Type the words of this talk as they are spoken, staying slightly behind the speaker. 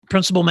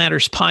Principal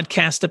Matters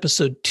Podcast,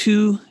 episode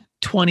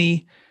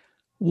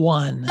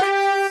 221.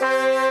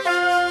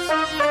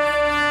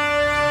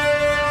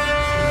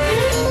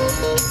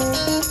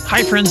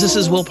 Hi, friends. This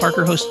is Will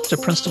Parker, host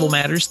of Principal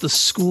Matters, the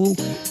School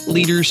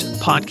Leaders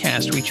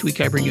Podcast, where each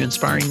week I bring you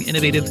inspiring,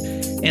 innovative,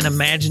 and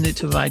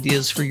imaginative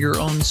ideas for your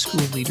own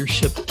school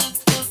leadership.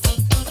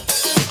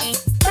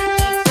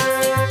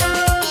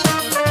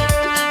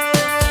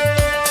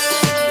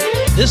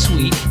 This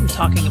week, we're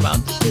talking about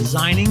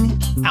designing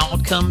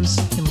outcomes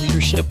in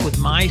leadership with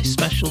my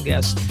special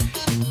guest,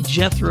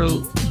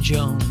 Jethro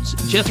Jones.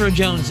 Jethro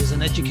Jones is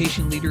an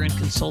education leader and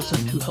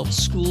consultant who helps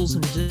schools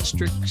and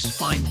districts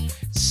find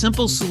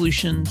simple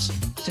solutions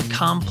to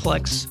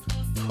complex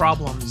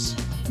problems.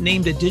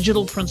 Named a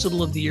Digital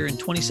Principal of the Year in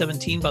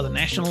 2017 by the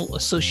National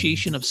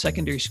Association of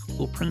Secondary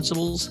School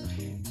Principals,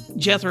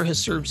 Jethro has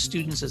served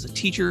students as a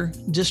teacher,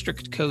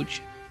 district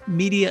coach,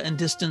 media and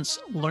distance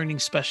learning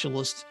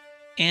specialist,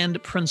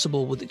 and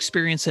principal with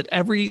experience at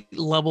every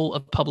level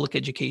of public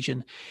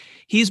education.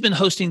 He's been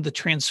hosting the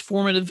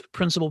Transformative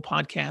Principal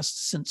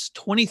podcast since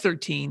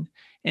 2013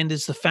 and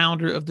is the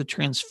founder of the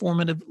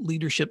Transformative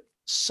Leadership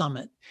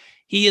Summit.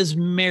 He is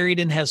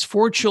married and has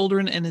 4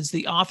 children and is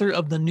the author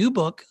of the new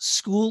book,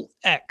 School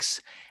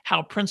X: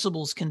 How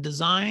Principals Can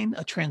Design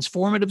a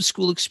Transformative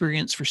School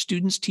Experience for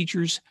Students,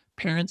 Teachers,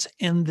 Parents,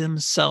 and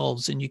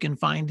Themselves. And you can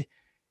find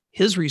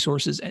his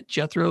resources at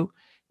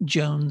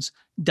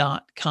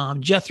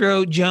jethrojones.com.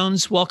 Jethro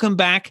Jones, welcome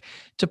back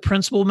to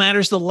Principal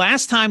Matters. The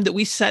last time that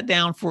we sat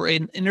down for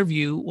an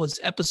interview was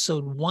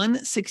episode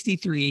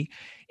 163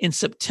 in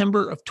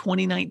September of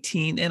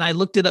 2019. And I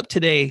looked it up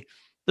today.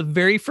 The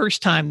very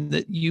first time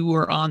that you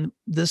were on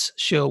this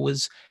show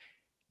was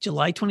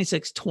July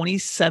 26,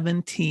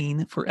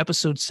 2017 for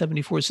episode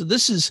 74. So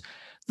this is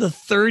the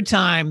third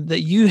time that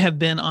you have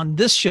been on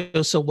this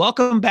show. So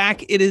welcome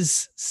back. It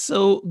is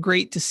so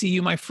great to see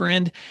you, my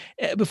friend.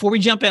 Before we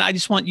jump in, I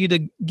just want you to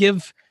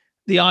give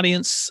the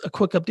audience a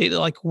quick update.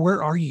 Like,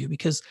 where are you?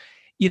 Because,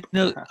 you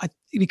know,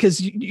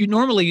 you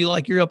normally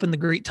you're up in the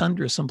Great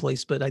Tundra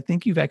someplace, but I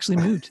think you've actually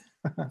moved.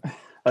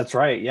 That's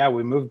right. Yeah,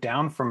 we moved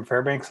down from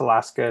Fairbanks,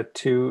 Alaska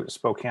to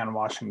Spokane,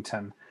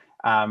 Washington.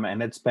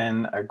 And it's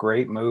been a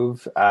great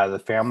move.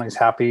 The family's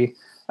happy.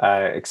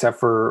 Except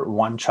for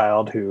one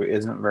child who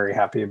isn't very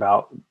happy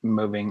about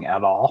moving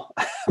at all.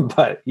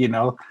 But, you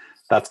know,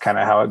 that's kind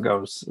of how it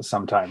goes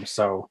sometimes.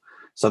 So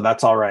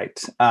that's all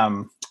right.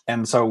 And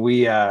so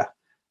we're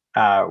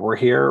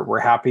here, we're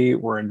happy,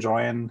 we're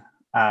enjoying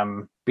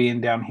being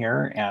down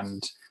here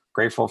and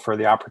grateful for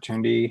the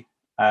opportunity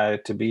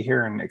to be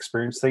here and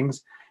experience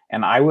things.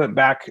 And I went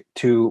back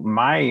to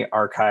my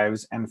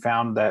archives and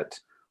found that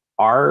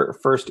our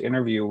first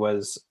interview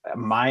was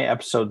my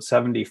episode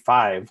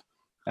 75.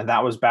 And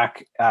that was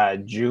back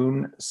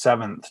June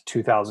 7th,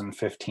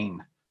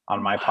 2015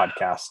 on my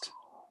podcast.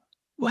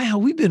 Wow,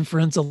 we've been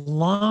friends a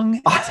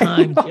long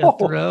time,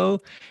 Jethro.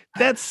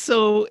 That's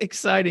so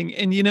exciting.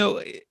 And, you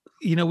know,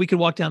 we could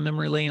walk down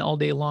memory lane all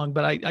day long,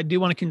 but I do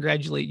want to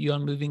congratulate you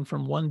on moving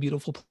from one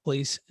beautiful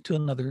place to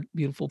another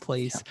beautiful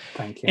place. Yeah,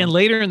 thank you. And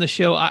later in the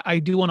show, I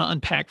do want to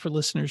unpack for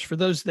listeners, for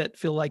those that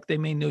feel like they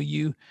may know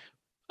you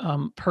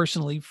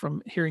personally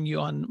from hearing you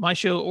on my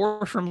show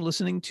or from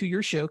listening to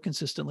your show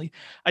consistently.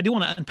 I do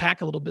want to unpack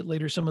a little bit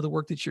later some of the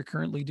work that you're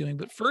currently doing.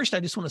 But first, I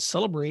just want to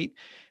celebrate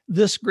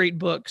this great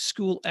book,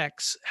 School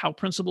X: How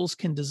Principals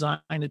Can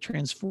Design a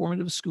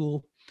Transformative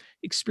School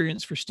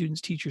Experience for Students,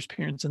 Teachers,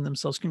 Parents, and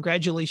Themselves.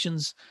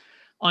 Congratulations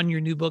on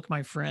your new book,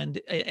 my friend.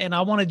 And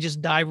I want to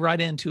just dive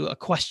right into a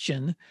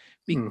question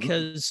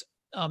because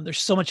there's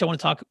so much I want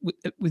to talk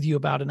with you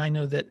about. And I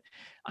know that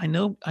I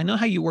know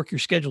how you work your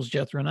schedules,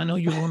 Jethro, and I know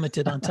you're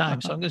limited on time.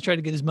 So I'm going to try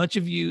to get as much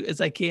of you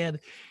as I can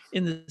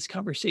in this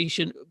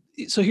conversation.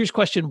 So here's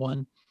question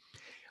 1.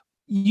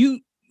 You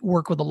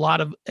work with a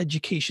lot of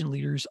education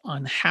leaders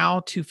on how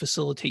to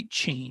facilitate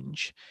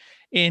change.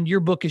 And your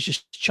book is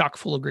just chock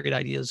full of great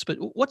ideas. But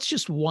what's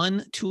just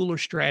one tool or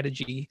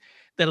strategy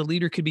that a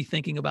leader could be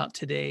thinking about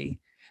today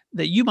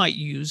that you might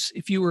use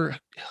if you were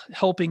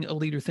helping a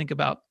leader think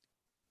about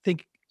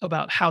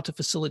how to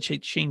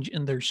facilitate change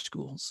in their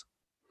schools?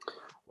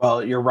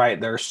 Well, you're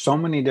right. There are so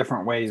many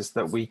different ways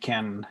that we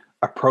can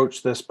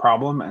approach this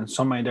problem and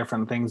so many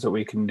different things that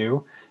we can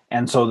do.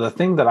 And so the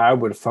thing that I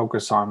would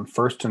focus on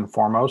first and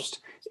foremost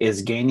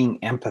is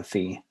gaining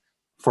empathy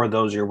for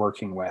those you're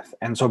working with.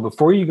 And so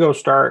before you go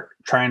start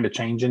trying to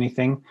change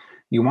anything,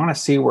 you want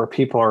to see where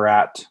people are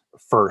at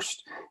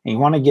first. And you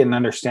want to get an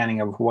understanding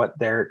of what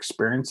they're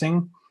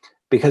experiencing.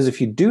 Because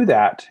if you do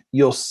that,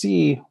 you'll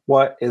see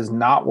what is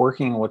not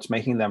working, what's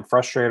making them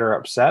frustrated or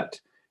upset.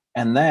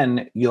 And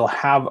then you'll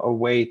have a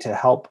way to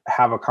help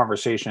have a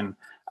conversation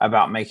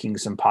about making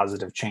some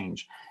positive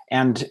change.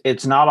 And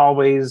it's not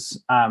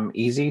always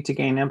easy to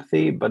gain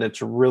empathy, but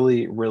it's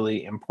really,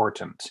 really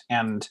important.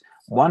 And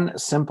one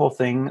simple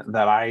thing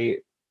that I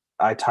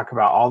talk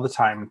about all the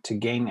time to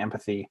gain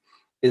empathy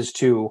is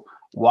to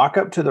walk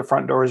up to the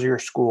front doors of your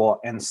school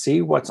and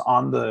see what's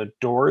on the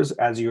doors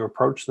as you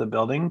approach the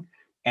building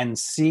and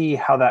see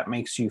how that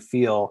makes you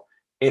feel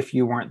if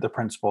you weren't the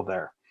principal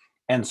there.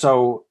 And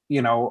so,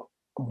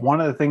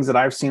 one of the things that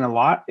I've seen a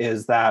lot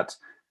is that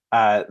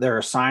there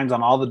are signs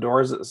on all the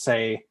doors that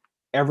say,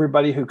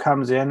 everybody who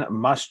comes in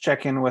must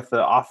check in with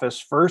the office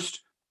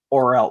first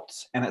or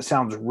else. And it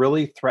sounds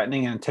really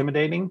threatening and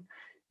intimidating.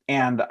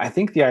 And I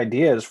think the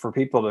idea is for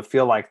people to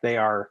feel like they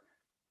are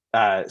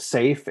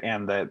safe,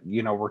 and that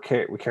we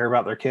care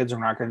about their kids,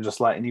 and we're not going to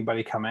just let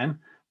anybody come in.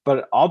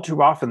 But all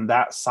too often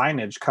that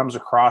signage comes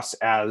across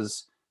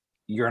as,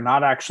 you're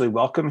not actually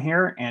welcome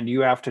here, and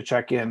you have to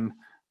check in,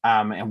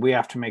 and we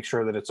have to make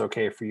sure that it's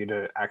okay for you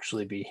to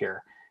actually be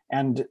here.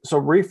 And so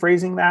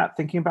rephrasing that,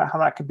 thinking about how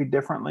that could be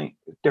differently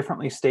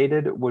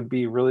stated, would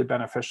be really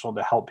beneficial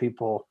to help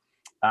people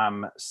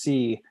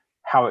see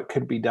how it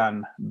could be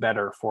done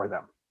better for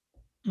them.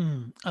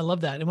 I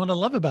love that. And what I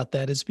love about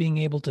that is being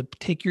able to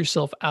take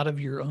yourself out of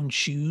your own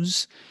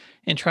shoes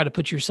and try to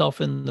put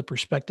yourself in the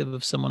perspective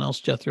of someone else,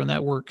 Jethro. And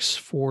that works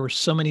for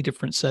so many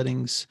different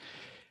settings.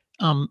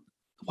 Um,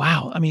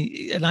 wow. I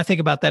mean, and I think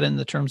about that in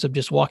the terms of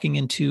just walking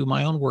into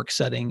my own work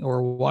setting,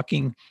 or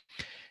walking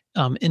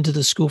into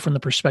the school from the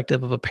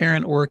perspective of a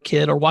parent or a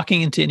kid, or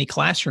walking into any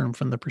classroom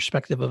from the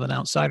perspective of an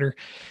outsider,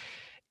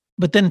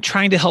 but then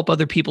trying to help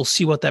other people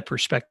see what that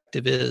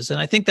perspective is. And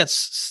I think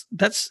that's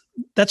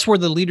where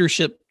the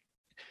leadership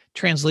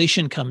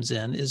translation comes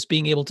in, is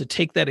being able to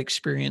take that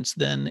experience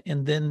and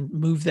then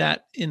move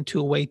that into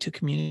a way to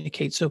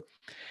communicate. So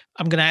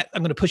I'm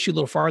gonna push you a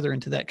little farther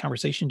into that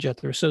conversation,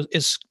 Jethro. So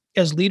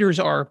as leaders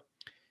are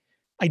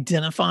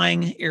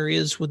identifying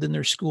areas within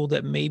their school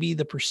that maybe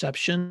the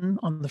perception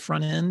on the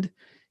front end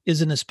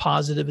isn't as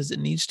positive as it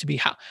needs to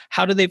be,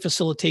 how do they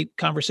facilitate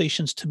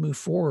conversations to move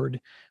forward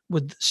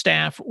with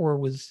staff or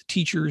with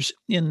teachers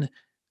in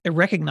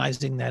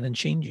recognizing that and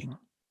changing?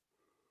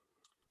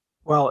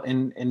 Well,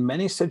 in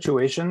many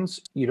situations,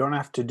 you don't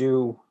have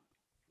to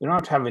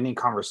have any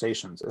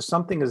conversations. If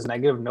something is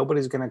negative,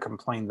 nobody's going to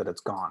complain that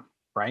it's gone,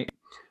 right?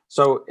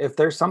 So if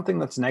there's something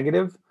that's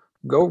negative,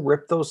 go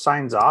rip those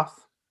signs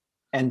off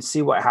and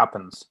see what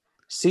happens.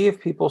 See if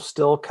people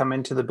still come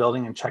into the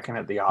building and check in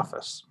at the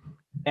office.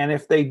 And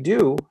if they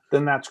do,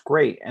 then that's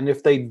great. And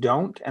if they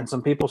don't, and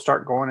some people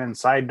start going in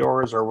side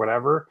doors or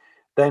whatever,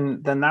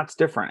 then that's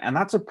different. And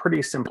that's a pretty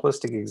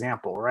simplistic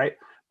example, right?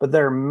 But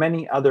there are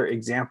many other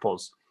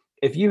examples.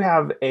 If you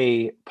have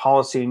a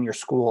policy in your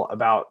school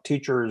about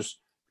teachers,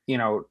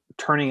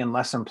 turning in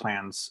lesson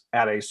plans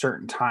at a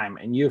certain time,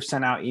 and you've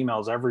sent out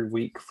emails every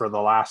week for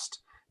the last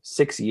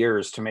 6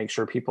 years to make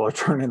sure people are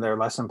turning their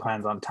lesson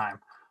plans on time.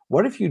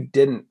 What if you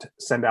didn't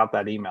send out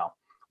that email?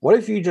 What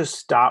if you just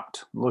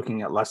stopped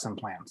looking at lesson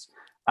plans?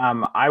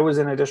 I was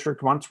in a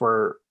district once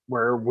where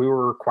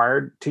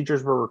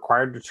teachers were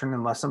required to turn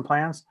in lesson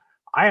plans.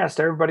 I asked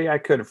everybody I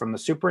could, from the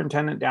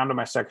superintendent down to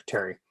my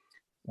secretary,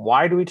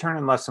 why do we turn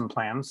in lesson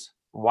plans?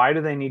 Why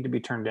do they need to be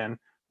turned in?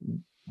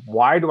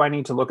 Why do I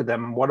need to look at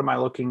them? What am I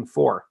looking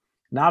for?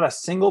 Not a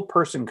single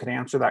person could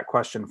answer that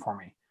question for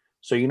me.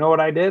 So you know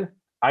what I did?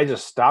 I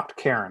just stopped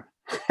caring.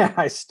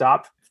 I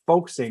stopped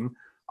focusing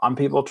on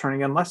people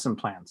turning in lesson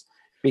plans,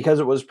 because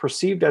it was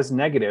perceived as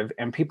negative,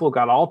 and people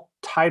got all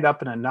tied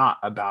up in a knot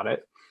about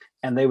it.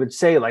 And they would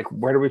say, like,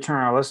 where do we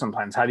turn our lesson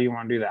plans? How do you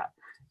want to do that?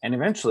 And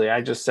eventually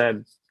I just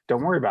said,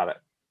 don't worry about it.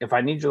 If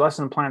I need your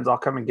lesson plans, I'll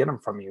come and get them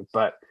from you.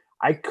 But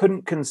I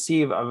couldn't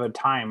conceive of a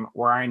time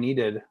where I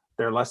needed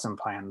their lesson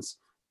plans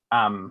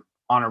on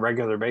a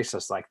regular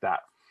basis like that.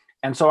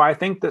 And so I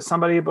think that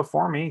somebody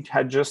before me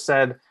had just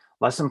said,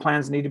 lesson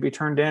plans need to be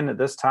turned in at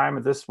this time,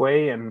 at this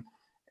way. And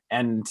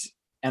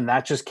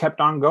that just kept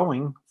on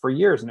going for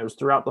years. And it was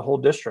throughout the whole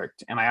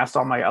district. And I asked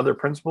all my other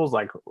principals,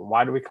 like,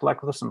 why do we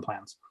collect lesson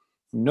plans?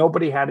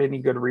 Nobody had any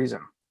good reason.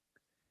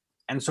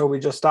 And so we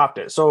just stopped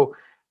it. So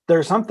there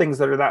are some things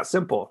that are that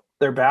simple.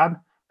 They're bad.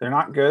 They're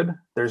not good.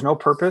 There's no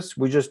purpose.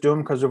 We just do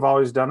them because we've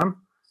always done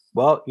them.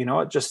 Well, you know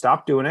what? Just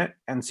stop doing it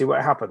and see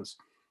what happens.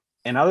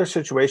 In other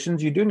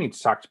situations, you do need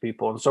to talk to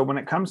people. And so when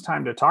it comes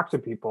time to talk to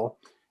people,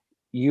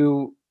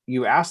 you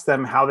ask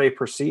them how they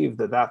perceive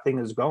that thing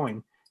is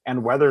going,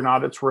 and whether or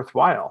not it's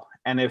worthwhile.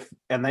 And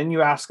then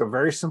you ask a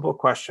very simple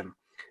question.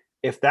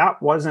 If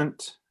that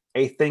wasn't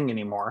a thing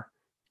anymore,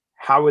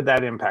 how would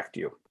that impact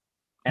you?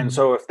 And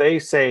so if they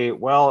say,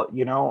 well,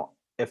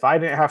 if I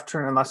didn't have to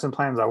turn in lesson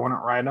plans, I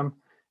wouldn't write them,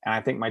 and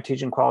I think my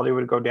teaching quality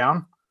would go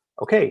down.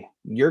 Okay,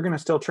 you're going to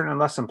still turn in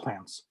lesson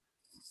plans.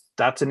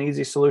 That's an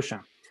easy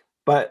solution.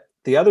 But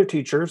the other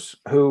teachers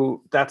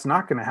who that's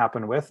not going to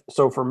happen with.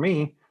 So for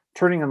me,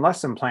 turning in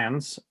lesson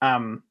plans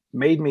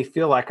made me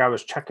feel like I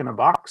was checking a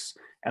box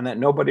and that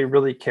nobody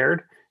really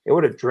cared. It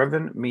would have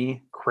driven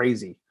me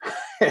crazy.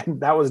 And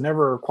that was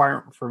never a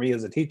requirement for me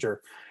as a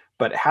teacher.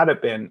 But had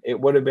it been, it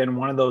would have been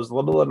one of those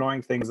little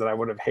annoying things that I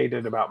would have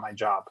hated about my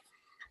job.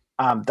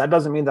 That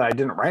doesn't mean that I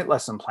didn't write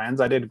lesson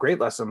plans. I did great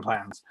lesson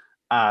plans,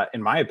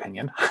 in my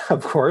opinion,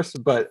 of course,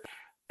 but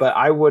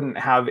I wouldn't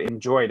have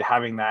enjoyed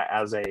having that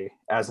as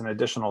an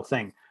additional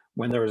thing.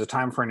 When there was a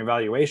time for an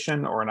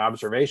evaluation or an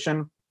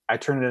observation, I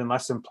turned in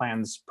lesson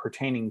plans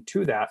pertaining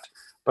to that.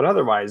 But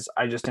otherwise,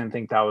 I just didn't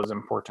think that was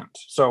important.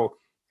 So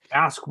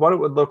ask what it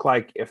would look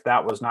like if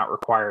that was not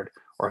required,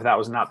 or if that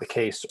was not the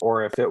case,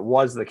 or if it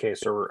was the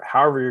case, or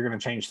however you're going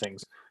to change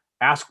things,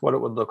 ask what it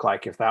would look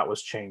like if that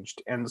was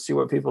changed and see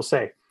what people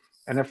say.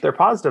 And if they're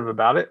positive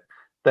about it,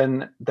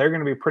 then they're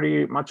going to be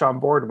pretty much on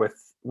board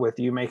with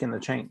you making the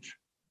change.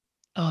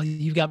 Oh,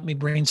 you've got me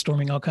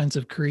brainstorming all kinds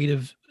of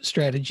creative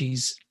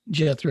strategies,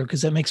 Jethro,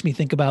 because that makes me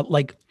think about,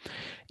 like,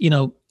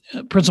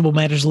 Principal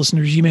Matters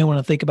listeners, you may want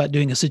to think about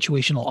doing a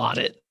situational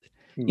audit.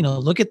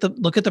 Look at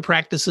the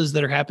practices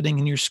that are happening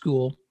in your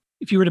school.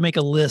 If you were to make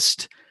a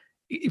list,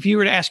 if you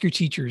were to ask your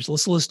teachers,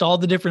 let's list all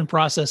the different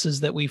processes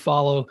that we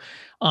follow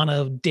on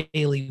a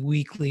daily,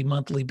 weekly,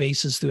 monthly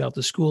basis throughout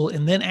the school,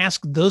 and then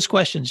ask those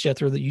questions,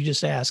 Jethro, that you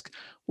just asked.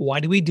 Why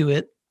do we do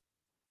it?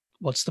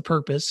 What's the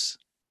purpose?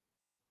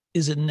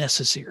 Is it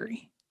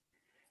necessary?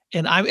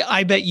 And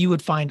I bet you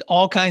would find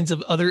all kinds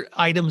of other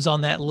items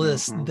on that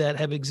list that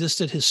have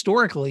existed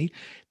historically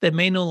that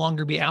may no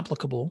longer be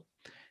applicable.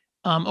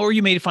 Or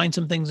you may find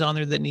some things on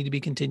there that need to be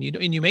continued,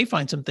 and you may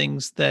find some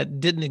things that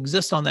didn't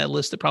exist on that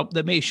list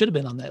that may should have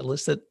been on that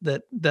list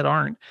that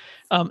aren't.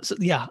 So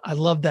yeah, I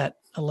love that.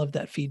 I love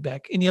that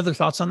feedback. Any other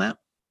thoughts on that?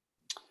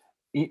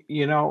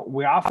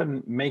 We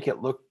often make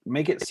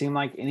it seem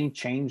like any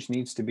change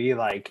needs to be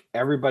like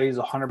everybody's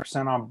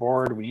 100% on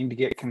board. We need to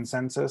get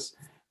consensus.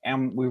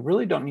 And we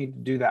really don't need to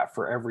do that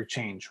for every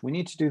change. We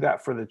need to do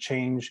that for the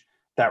change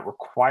that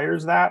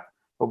requires that,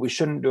 but we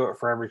shouldn't do it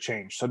for every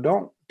change. So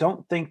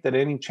don't think that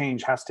any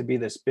change has to be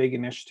this big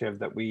initiative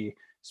that we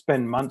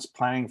spend months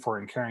planning for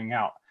and carrying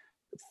out.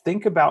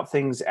 Think about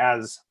things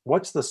as,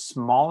 what's the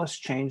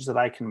smallest change that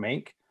I can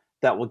make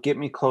that will get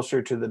me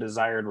closer to the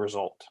desired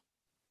result?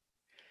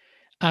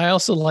 I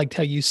also liked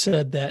how you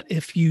said that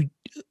if you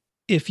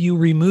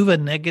remove a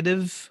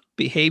negative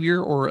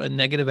behavior or a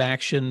negative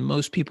action,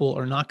 most people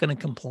are not going to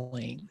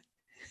complain.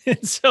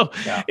 And so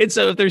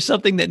if there's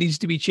something that needs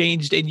to be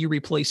changed and you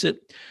replace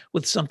it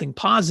with something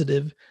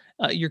positive,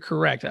 you're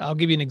correct. I'll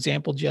give you an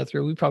example,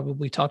 Jethro. We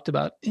probably talked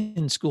about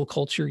in school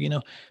culture,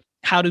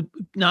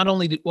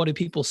 what do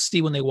people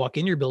see when they walk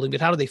in your building,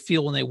 but how do they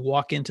feel when they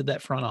walk into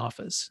that front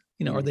office?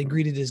 Are they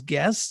greeted as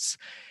guests?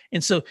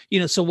 And so,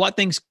 so what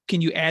things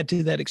can you add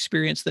to that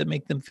experience that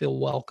make them feel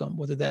welcome,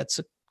 whether that's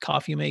a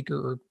coffee maker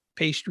or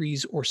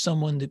pastries or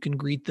someone that can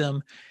greet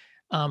them.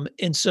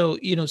 And so,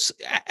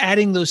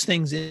 adding those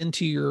things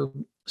into your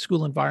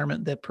school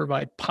environment that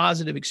provide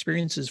positive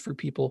experiences for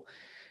people.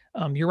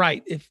 You're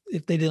right.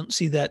 If they don't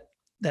see that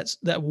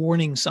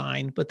warning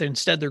sign, but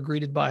instead they're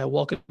greeted by a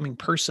welcoming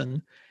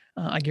person,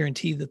 I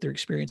guarantee that their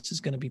experience is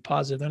going to be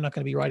positive. They're not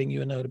going to be writing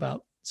you a note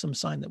about some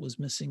sign that was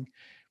missing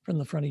from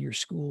the front of your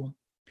school.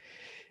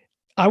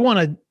 I want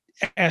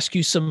to ask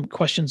you some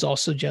questions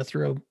also,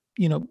 Jethro,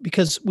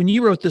 because when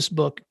you wrote this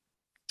book,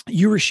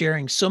 you were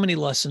sharing so many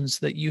lessons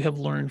that you have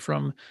learned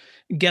from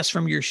guests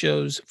from your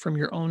shows, from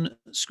your own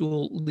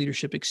school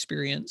leadership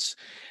experience,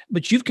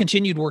 but you've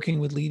continued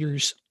working with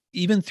leaders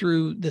even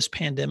through this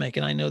pandemic.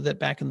 And I know that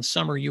back in the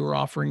summer, you were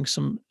offering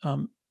some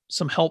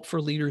help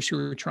for leaders who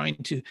are trying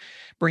to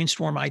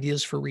brainstorm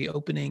ideas for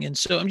reopening. And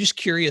so I'm just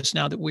curious,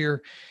 now that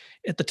we're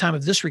at the time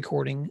of this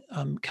recording,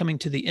 coming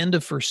to the end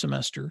of first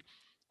semester,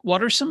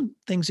 what are some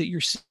things that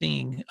you're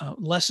seeing,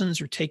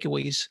 lessons or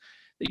takeaways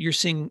that you're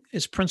seeing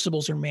as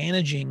principals are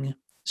managing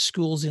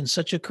schools in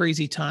such a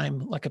crazy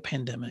time like a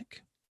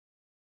pandemic?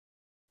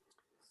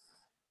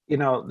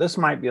 This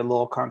might be a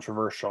little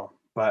controversial,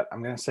 but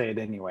I'm going to say it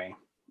anyway.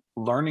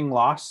 Learning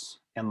loss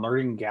and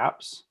learning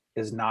gaps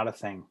is not a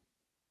thing.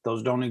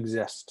 Those don't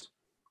exist.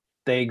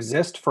 They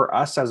exist for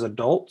us as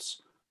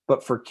adults,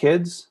 but for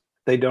kids,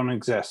 they don't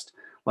exist.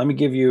 Let me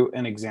give you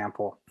an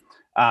example.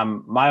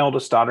 My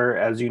oldest daughter,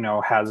 as you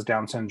know, has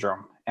Down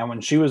syndrome. And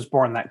when she was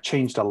born, that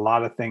changed a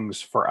lot of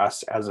things for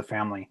us as a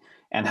family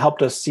and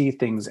helped us see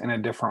things in a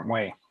different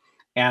way.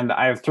 And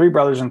I have 3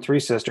 brothers and 3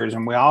 sisters,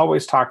 and we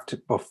always talked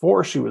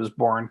before she was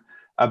born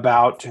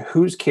about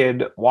whose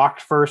kid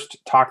walked first,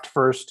 talked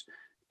first,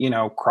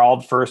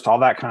 crawled first, all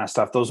that kind of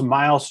stuff, those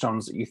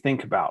milestones that you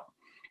think about.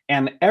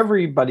 And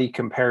everybody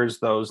compares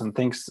those and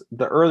thinks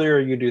the earlier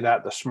you do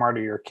that, the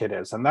smarter your kid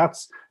is. And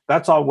that's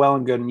all well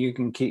and good, and you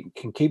can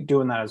keep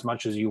doing that as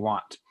much as you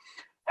want.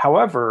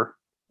 However,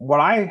 what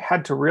I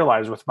had to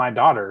realize with my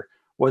daughter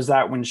was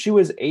that when she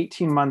was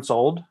 18 months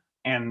old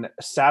and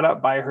sat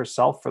up by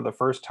herself for the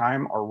first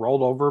time or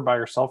rolled over by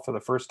herself for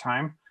the first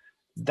time,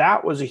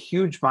 that was a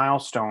huge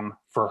milestone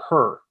for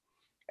her.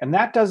 And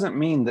that doesn't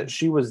mean that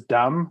she was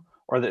dumb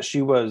or that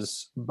she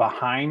was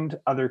behind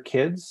other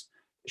kids.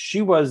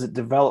 She was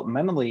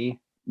developmentally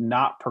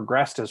not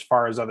progressed as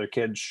far as other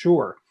kids,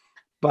 sure.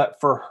 But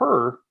for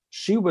her,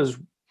 she was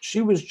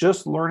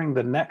just learning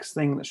the next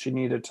thing that she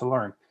needed to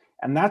learn.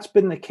 And that's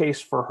been the case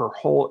for her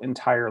whole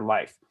entire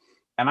life.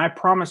 And I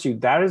promise you,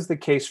 that is the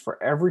case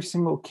for every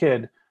single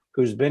kid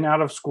who's been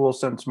out of school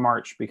since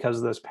March because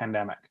of this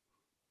pandemic.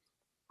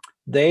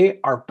 They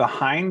are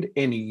behind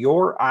in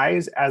your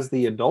eyes as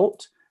the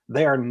adult.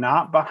 They are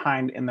not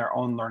behind in their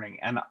own learning.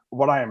 And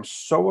what I am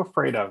so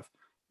afraid of,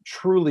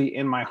 truly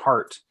in my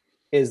heart,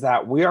 is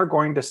that we are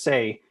going to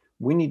say,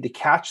 we need to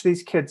catch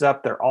these kids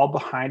up. They're all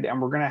behind. And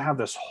we're going to have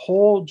this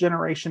whole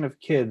generation of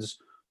kids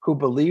who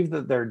believe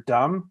that they're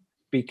dumb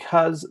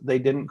because they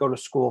didn't go to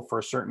school for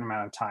a certain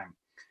amount of time.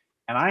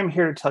 And I'm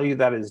here to tell you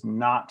that is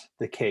not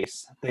the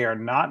case. They are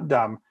not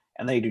dumb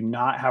and they do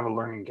not have a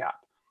learning gap.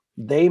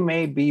 They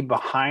may be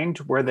behind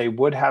where they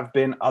would have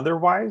been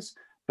otherwise,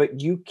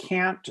 but you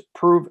can't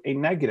prove a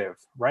negative,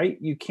 right?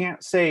 You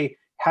can't say,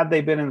 had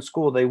they been in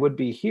school, they would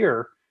be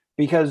here,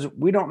 because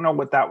we don't know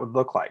what that would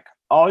look like.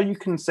 All you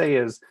can say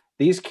is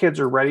these kids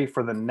are ready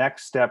for the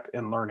next step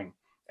in learning.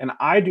 And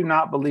I do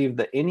not believe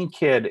that any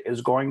kid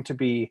is going to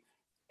be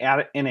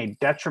in a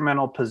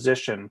detrimental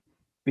position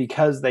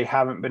because they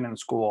haven't been in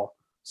school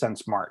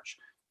since March.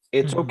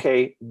 It's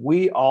okay.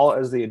 We all,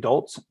 as the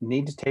adults,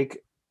 need to take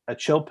a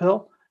chill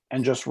pill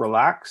and just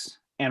relax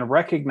and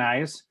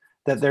recognize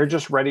that they're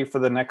just ready for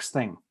the next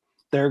thing.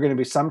 There are going to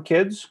be some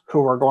kids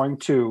who are going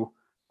to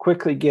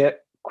quickly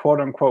get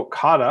quote unquote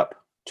caught up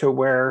to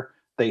where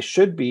they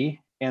should be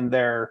in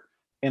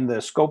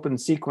the scope and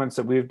sequence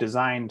that we've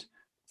designed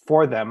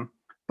for them.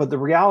 But the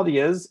reality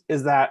is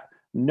that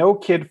no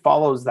kid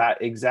follows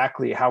that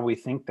exactly how we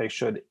think they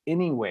should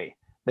anyway.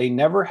 They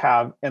never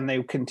have, and they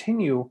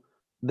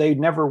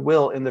never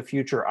will in the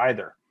future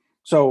either.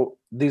 So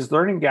these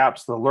learning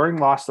gaps, the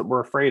learning loss that we're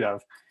afraid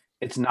of,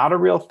 it's not a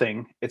real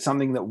thing. It's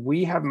something that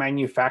we have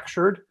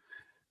manufactured.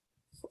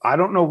 I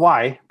don't know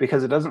why,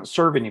 because it doesn't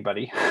serve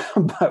anybody,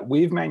 but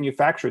we've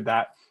manufactured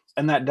that,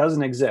 and that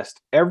doesn't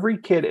exist. Every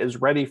kid is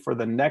ready for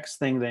the next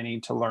thing they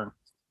need to learn,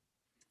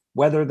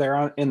 whether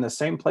they're in the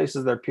same place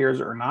as their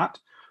peers or not.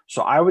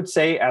 So I would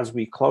say, as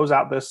we close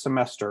out this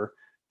semester,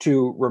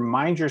 to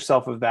remind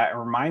yourself of that and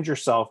remind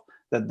yourself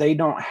that they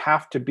don't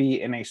have to be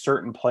in a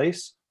certain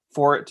place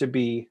for it to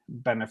be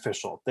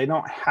beneficial. They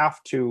don't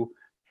have to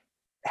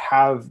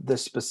have the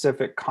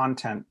specific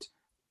content,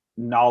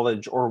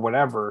 knowledge, or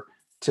whatever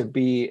to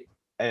be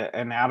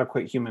an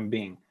adequate human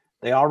being.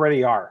 They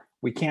already are.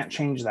 We can't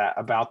change that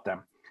about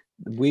them.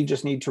 We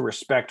just need to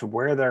respect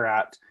where they're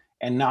at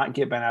and not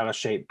get bent out of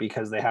shape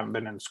because they haven't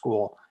been in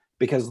school,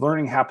 because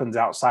learning happens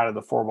outside of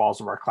the four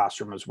walls of our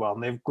classroom as well.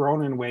 And they've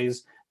grown in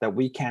ways that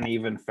we can't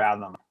even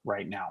fathom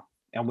right now.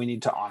 And we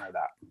need to honor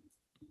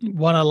that.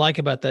 What I like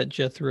about that,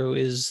 Jethro,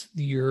 is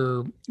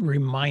your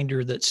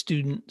reminder that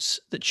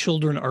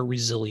children are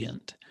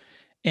resilient.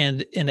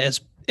 And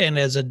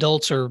as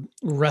adults are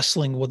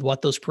wrestling with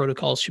what those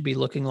protocols should be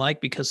looking like,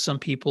 because some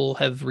people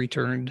have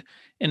returned,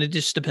 and it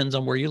just depends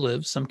on where you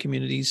live. Some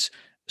communities,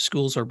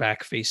 schools are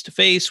back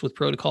face-to-face with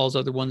protocols.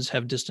 Other ones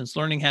have distance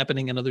learning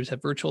happening, and others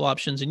have virtual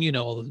options. And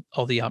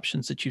all the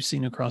options that you've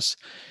seen across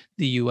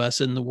the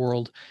U.S. and the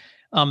world.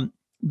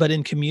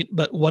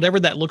 But whatever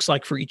that looks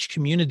like for each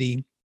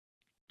community,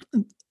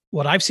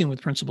 what I've seen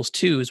with principals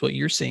too is what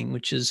you're seeing,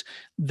 which is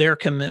their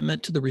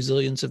commitment to the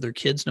resilience of their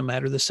kids, no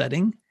matter the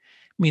setting,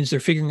 means they're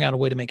figuring out a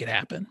way to make it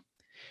happen.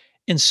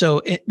 And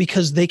so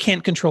because they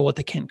can't control what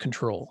they can't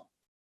control.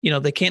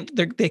 They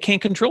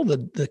can't control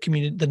the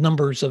community, the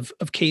numbers of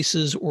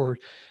cases or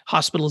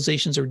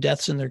hospitalizations or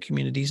deaths in their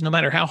communities. No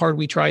matter how hard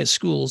we try as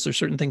schools, there's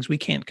certain things we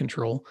can't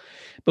control,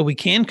 but we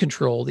can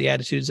control the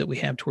attitudes that we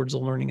have towards the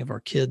learning of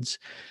our kids.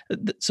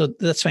 So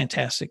that's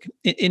fantastic.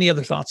 Any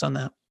other thoughts on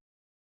that?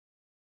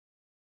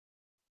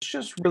 It's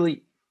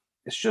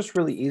just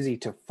really easy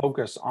to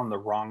focus on the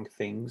wrong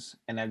things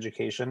in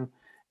education.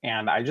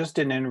 And I just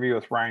did an interview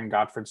with Ryan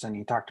Gottfredson.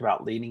 He talked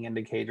about leading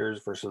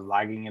indicators versus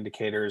lagging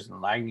indicators,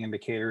 and lagging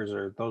indicators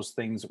are those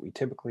things that we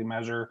typically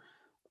measure.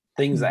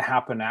 Things that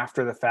happen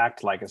after the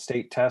fact, like a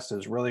state test,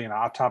 is really an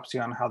autopsy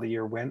on how the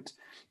year went.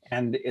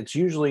 And it's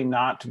usually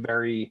not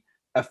very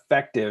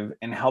effective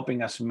in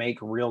helping us make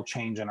real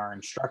change in our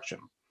instruction.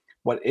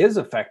 What is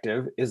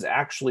effective is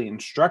actually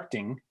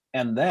instructing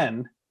and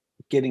then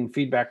getting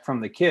feedback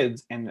from the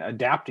kids and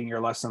adapting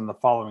your lesson the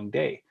following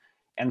day.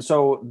 And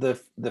so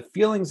the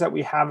feelings that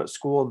we have at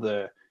school,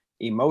 the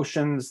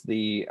emotions,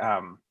 the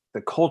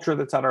culture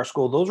that's at our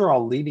school, those are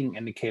all leading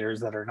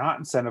indicators that are not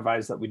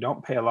incentivized, that we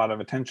don't pay a lot of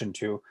attention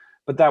to,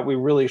 but that we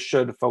really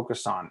should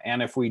focus on.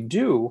 And if we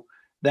do,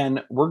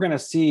 then we're going to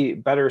see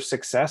better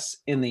success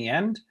in the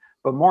end.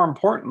 But more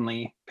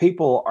importantly,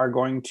 people are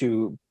going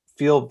to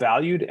feel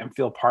valued and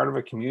feel part of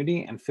a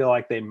community and feel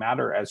like they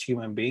matter as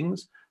human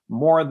beings,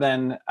 more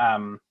than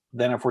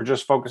if we're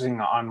just focusing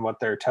on what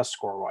their test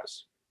score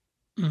was.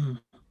 Mm-hmm.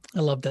 I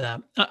love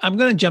that. I'm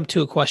going to jump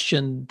to a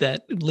question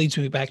that leads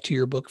me back to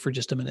your book for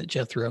just a minute,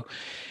 Jethro.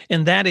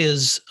 And that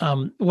is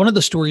one of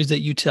the stories that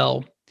you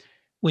tell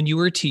when you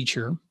were a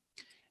teacher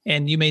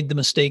and you made the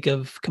mistake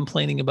of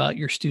complaining about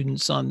your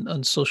students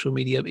on social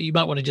media. You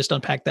might want to just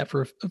unpack that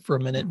for a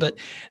minute. But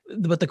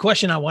the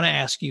question I want to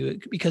ask you,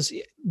 because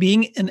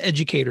being an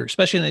educator,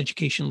 especially an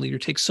education leader,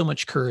 takes so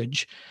much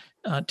courage.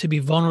 To be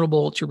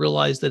vulnerable, to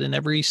realize that in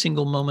every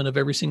single moment of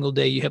every single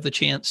day, you have the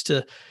chance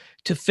to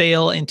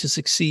fail and to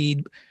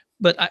succeed.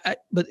 But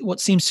what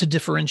seems to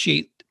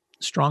differentiate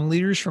strong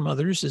leaders from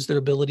others is their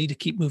ability to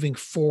keep moving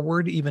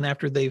forward even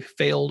after they've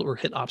failed or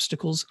hit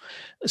obstacles.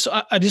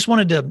 So I just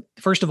wanted to,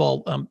 first of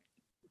all,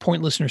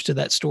 point listeners to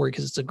that story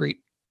because it's a great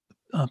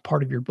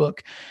part of your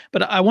book.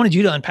 But I wanted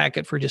you to unpack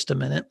it for just a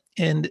minute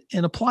and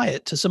apply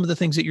it to some of the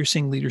things that you're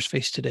seeing leaders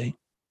face today.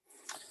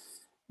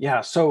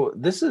 Yeah, so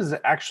this is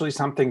actually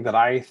something that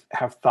I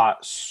have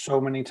thought so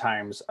many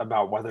times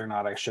about whether or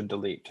not I should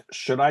delete.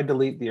 Should I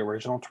delete the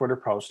original Twitter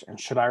post, and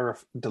should I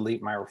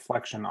delete my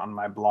reflection on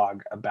my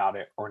blog about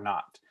it or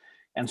not?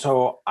 And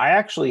so I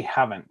actually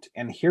haven't.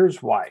 And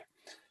here's why.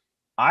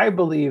 I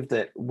believe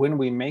that when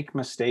we make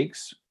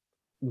mistakes,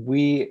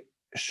 we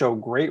show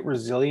great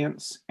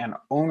resilience and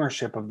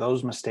ownership of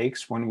those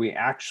mistakes when we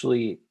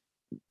actually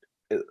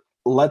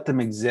let them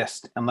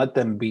exist and let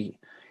them be.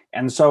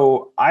 And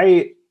so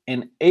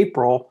in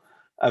April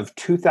of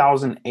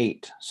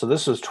 2008, so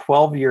this was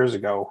 12 years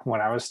ago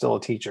when I was still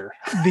a teacher.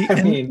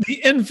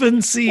 The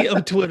infancy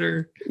of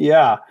Twitter.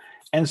 Yeah.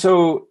 And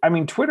so, I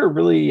mean, Twitter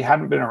really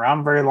hadn't been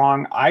around very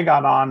long. I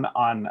got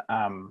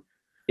on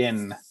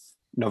in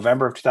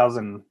November of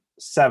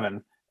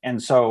 2007.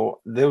 And so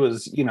there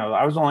was,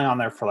 I was only on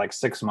there for like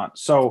 6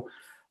 months. So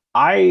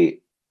I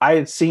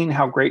had seen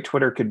how great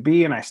Twitter could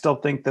be, and I still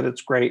think that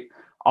it's great,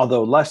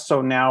 although less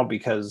so now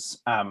because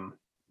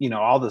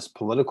all this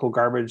political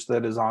garbage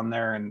that is on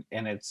there, and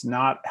it's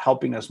not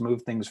helping us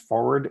move things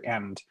forward.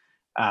 And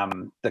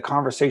the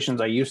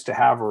conversations I used to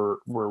have were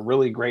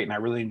really great, and I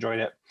really enjoyed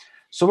it.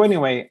 So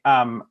anyway,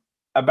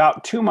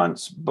 about 2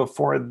 months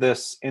before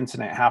this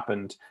incident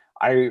happened,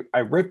 I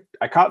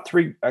caught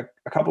a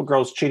couple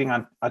girls cheating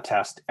on a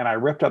test, and I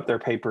ripped up their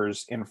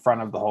papers in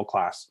front of the whole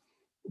class.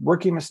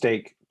 Rookie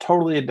mistake,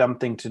 totally a dumb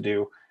thing to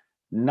do.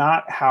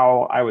 Not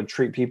how I would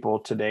treat people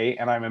today.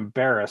 And I'm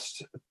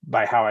embarrassed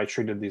by how I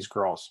treated these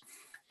girls,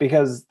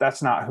 because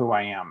that's not who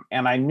I am.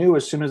 And I knew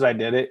as soon as I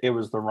did it, it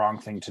was the wrong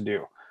thing to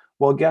do.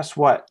 Well, guess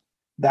what?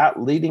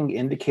 That leading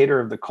indicator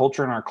of the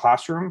culture in our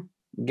classroom,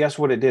 guess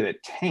what it did?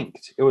 It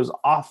tanked. It was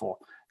awful.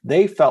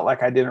 They felt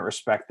like I didn't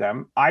respect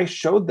them. I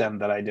showed them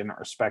that I didn't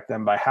respect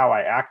them by how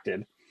I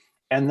acted.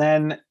 And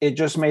then it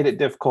just made it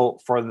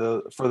difficult for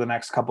the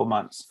next couple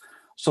months.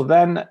 So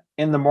then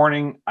in the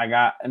morning, I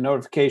got a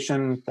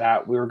notification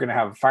that we were going to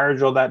have a fire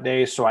drill that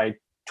day. So I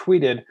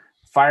tweeted,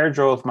 "Fire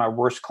drill with my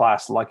worst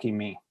class, lucky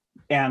me,"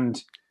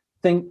 and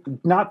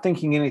not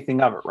thinking anything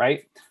of it,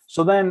 right?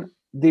 So then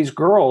these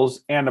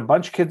girls and a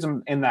bunch of kids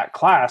in that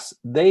class,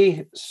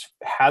 they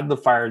had the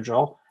fire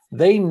drill.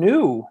 They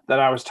knew that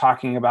I was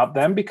talking about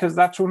them because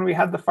that's when we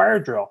had the fire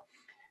drill.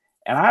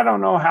 And I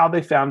don't know how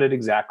they found it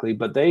exactly,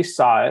 but they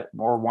saw it,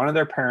 or one of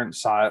their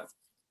parents saw it.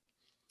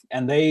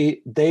 And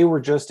they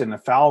were just in a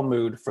foul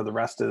mood for the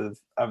rest of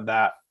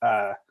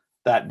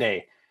that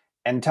day,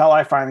 until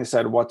I finally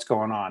said, "What's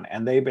going on?"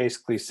 And they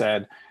basically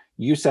said,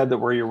 "You said that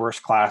we're your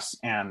worst class,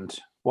 and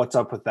what's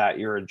up with that?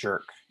 You're a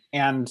jerk."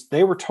 And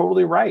they were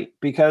totally right,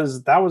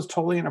 because that was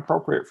totally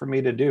inappropriate for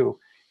me to do.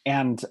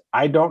 And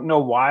I don't know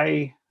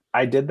why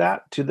I did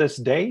that to this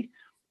day.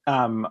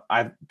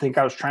 I think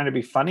I was trying to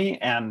be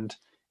funny, and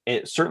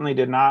it certainly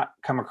did not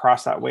come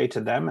across that way to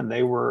them, and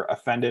they were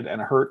offended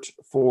and hurt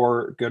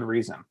for good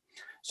reason.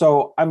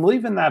 So I'm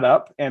leaving that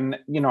up, and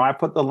I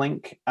put the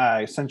link.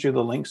 I sent you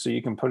the link so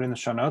you can put it in the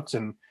show notes,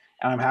 and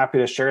I'm happy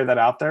to share that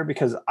out there,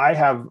 because I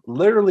have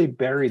literally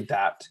buried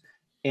that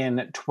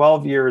in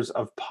 12 years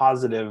of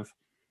positive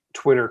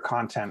Twitter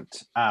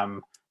content.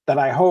 That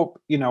I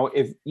hope,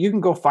 if you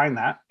can go find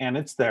that, and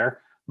it's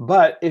there.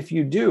 But if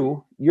you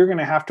do, you're going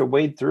to have to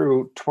wade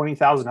through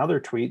 20,000 other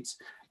tweets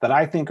that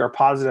I think are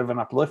positive and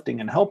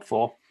uplifting and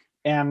helpful.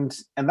 And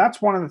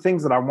that's one of the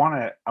things that I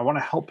want to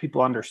help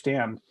people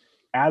understand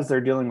as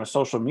they're dealing with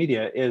social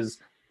media, is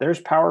there's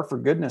power for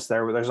goodness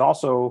there, but there's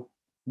also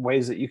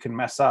ways that you can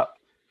mess up.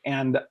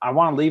 And I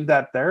want to leave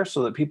that there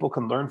so that people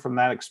can learn from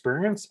that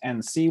experience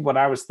and see what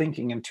I was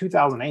thinking in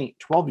 2008,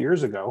 12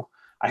 years ago.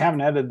 I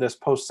haven't edited this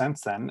post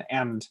since then.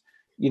 And,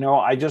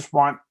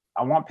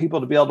 I want people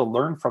to be able to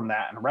learn from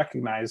that and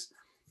recognize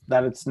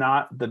that it's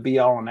not the be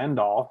all and end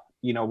all,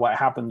 what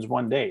happens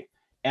one day.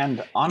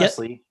 And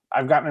honestly,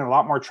 I've gotten in a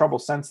lot more trouble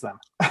since then.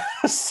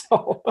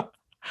 So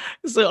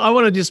I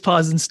want to just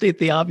pause and state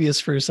the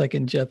obvious for a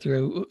second,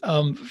 Jethro.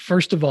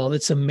 First of all,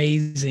 it's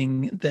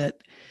amazing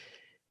that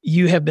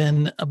you have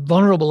been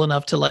vulnerable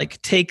enough to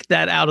take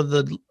that out of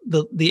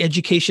the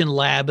education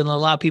lab and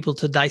allow people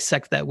to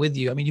dissect that with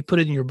you. I mean, you put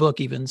it in your book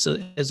even, so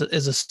as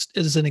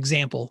an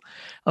example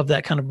of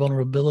that kind of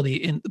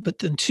vulnerability. But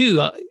then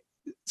two,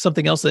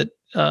 something else that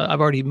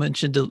I've already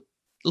mentioned to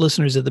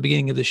listeners at the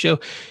beginning of the show,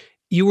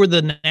 you were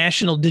the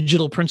National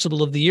Digital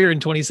Principal of the Year in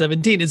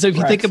 2017. And so if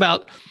you think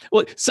about,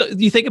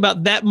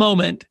 that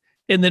moment,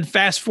 and then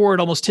fast forward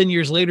almost 10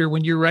 years later,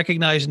 when you're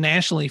recognized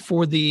nationally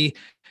for the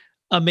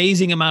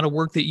amazing amount of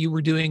work that you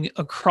were doing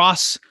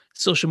across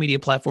social media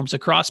platforms,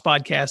 across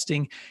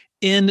podcasting,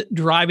 in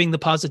driving the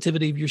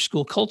positivity of your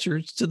school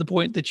culture to the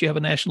point that you have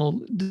a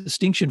national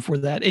distinction for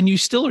that. And you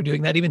still are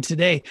doing that even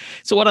today.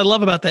 So what I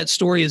love about that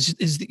story is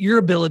your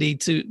ability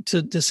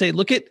to say,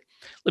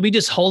 let me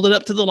just hold it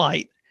up to the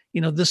light.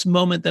 This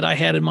moment that I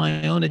had in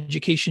my own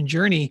education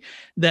journey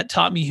that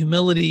taught me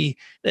humility,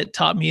 that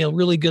taught me a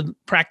really good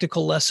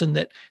practical lesson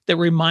that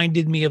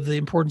reminded me of the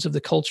importance of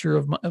the culture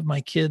of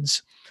my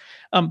kids.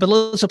 But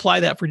let's apply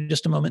that for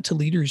just a moment to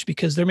leaders,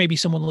 because there may be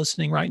someone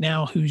listening right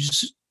now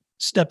who's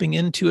stepping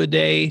into a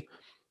day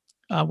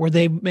where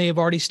they may have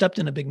already stepped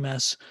in a big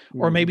mess,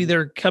 or maybe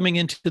they're coming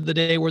into the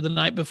day where the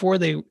night before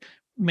they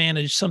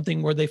managed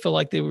something where they feel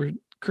like they were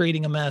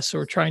creating a mess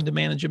or trying to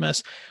manage a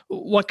mess.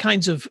 What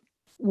kinds of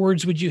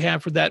words would you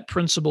have for that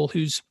principal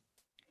who's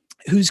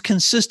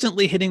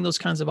consistently hitting those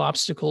kinds of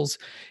obstacles,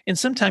 and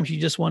sometimes you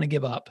just want to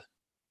give up?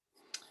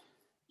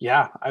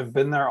 Yeah, I've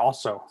been there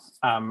also.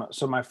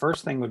 So my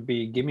first thing would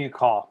be give me a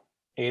call,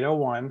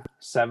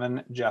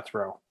 801-7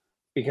 Jethro,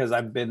 because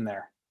I've been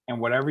there. And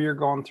whatever you're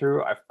going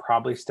through, I've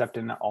probably stepped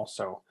in it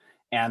also.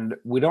 And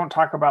we don't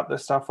talk about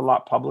this stuff a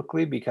lot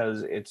publicly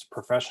because it's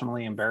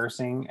professionally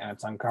embarrassing and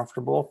it's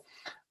uncomfortable.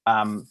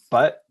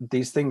 But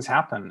these things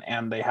happen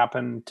and they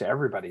happen to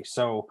everybody.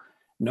 So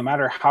no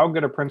matter how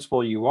good a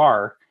principal you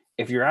are,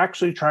 if you're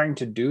actually trying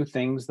to do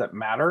things that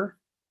matter,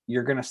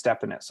 you're going to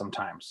step in it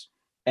sometimes.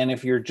 And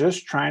if you're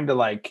just trying to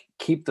like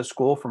keep the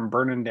school from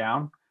burning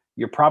down,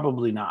 you're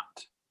probably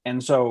not.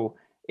 And so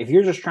if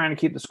you're just trying to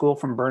keep the school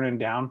from burning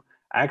down,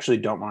 I actually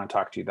don't want to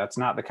talk to you. That's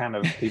not the kind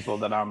of people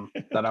that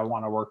I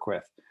want to work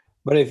with.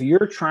 But if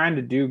you're trying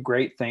to do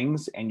great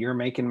things and you're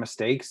making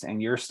mistakes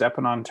and you're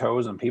stepping on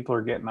toes and people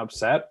are getting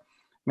upset,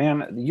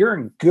 man, you're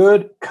in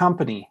good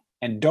company.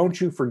 And don't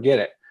you forget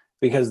it,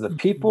 because the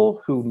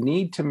people who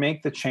need to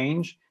make the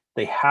change,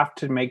 they have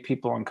to make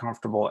people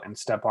uncomfortable and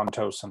step on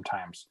toes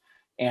sometimes.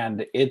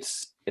 And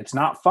it's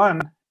not fun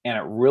and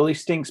it really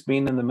stinks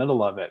being in the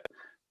middle of it.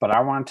 But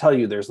I want to tell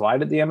you, there's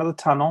light at the end of the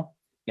tunnel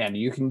and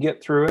you can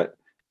get through it.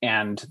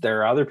 And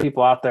there are other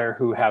people out there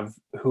who have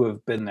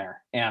been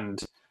there.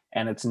 And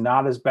it's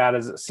not as bad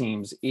as it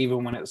seems,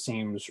 even when it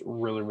seems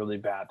really, really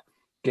bad.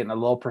 Getting a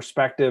little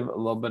perspective, a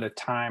little bit of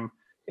time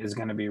is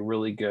going to be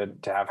really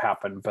good to have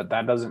happen. But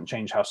that doesn't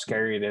change how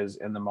scary it is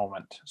in the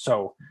moment.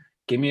 So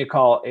give me a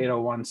call,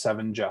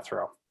 801-7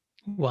 Jethro.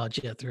 Wow,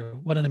 Jethro,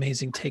 what an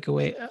amazing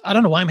takeaway. I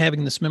don't know why I'm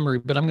having this memory,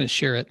 but I'm going to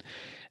share it.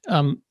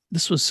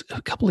 This was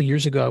a couple of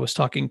years ago. I was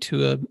talking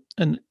to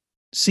a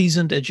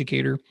seasoned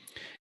educator,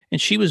 and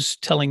she was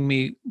telling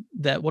me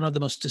that one of the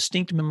most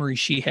distinct memories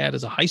she had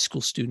as a high school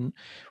student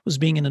was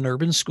being in an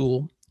urban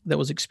school that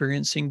was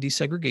experiencing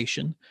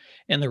desegregation,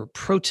 and there were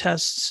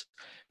protests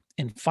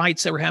and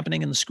fights that were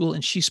happening in the school.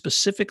 And she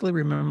specifically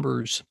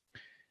remembers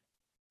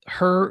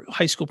her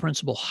high school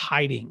principal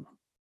hiding,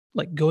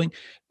 like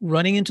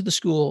running into the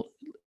school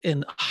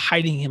and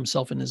hiding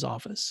himself in his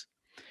office.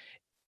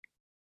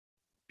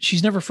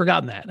 She's never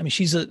forgotten that. I mean,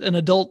 she's an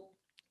adult,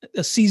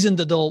 a seasoned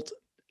adult.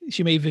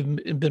 She may have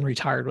even been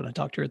retired when I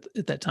talked to her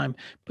at that time,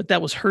 but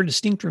that was her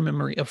distinct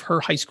memory of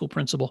her high school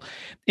principal.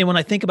 And when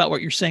I think about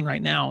what you're saying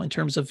right now, in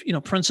terms of,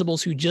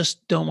 principals who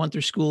just don't want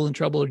their school in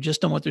trouble or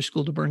just don't want their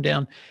school to burn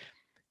down,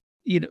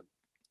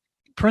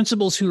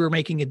 principals who are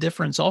making a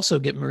difference also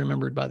get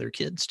remembered by their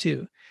kids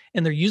too.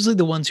 And they're usually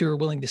the ones who are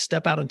willing to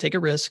step out and take a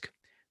risk.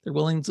 They're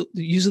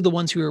usually the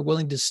ones who are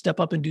willing to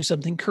step up and do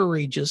something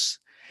courageous.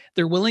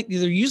 They're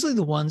usually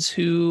the ones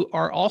who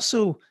are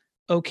also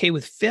okay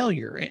with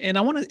failure. And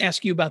I want to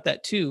ask you about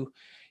that too,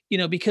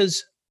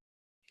 because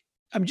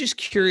I'm just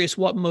curious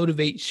what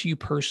motivates you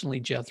personally,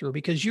 Jethro,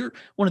 because you're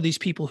one of these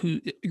people who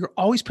you're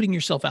always putting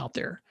yourself out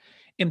there.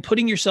 And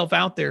putting yourself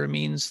out there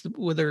means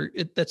whether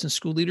that's in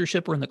school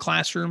leadership or in the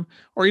classroom,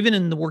 or even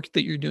in the work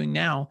that you're doing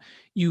now,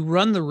 you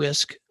run the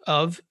risk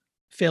of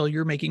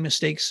failure, making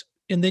mistakes,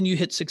 and then you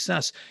hit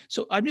success.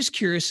 So I'm just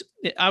curious.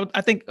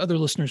 I think other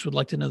listeners would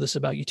like to know this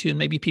about you too, and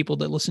maybe people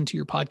that listen to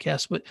your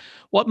podcast, but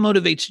what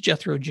motivates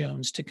Jethro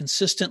Jones to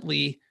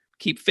consistently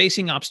keep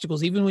facing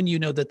obstacles, even when you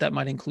know that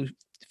might include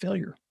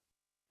failure?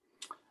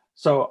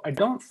 So I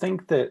don't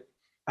think that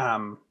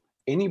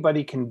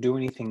anybody can do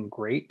anything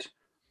great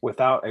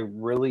without a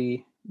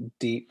really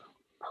deep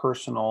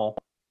personal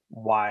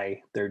why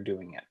they're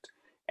doing it.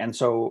 And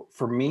so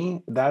for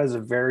me, that is a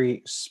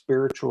very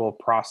spiritual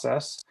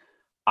process.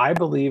 I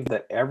believe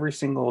that every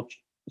single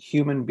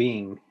human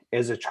being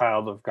is a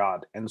child of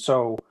God. And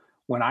so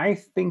when I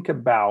think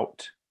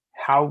about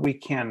how we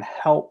can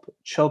help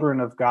children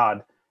of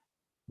God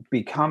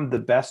become the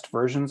best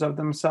versions of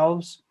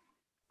themselves,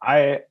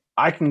 I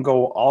can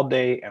go all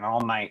day and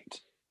all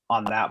night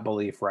on that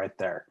belief right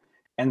there.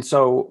 And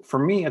so for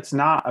me, it's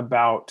not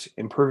about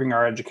improving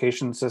our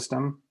education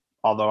system,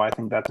 although I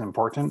think that's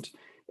important.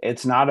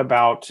 It's not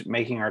about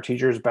making our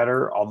teachers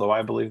better, although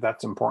I believe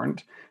that's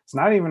important. It's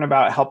not even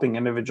about helping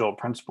individual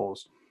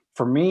principals.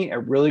 For me,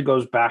 it really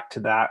goes back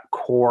to that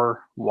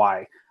core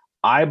why.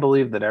 I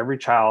believe that every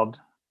child,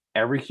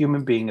 every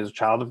human being is a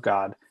child of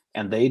God,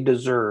 and they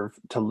deserve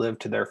to live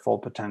to their full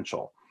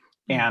potential.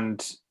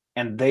 And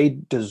they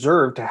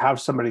deserve to have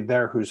somebody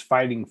there who's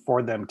fighting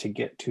for them to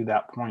get to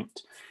that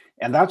point.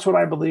 And that's what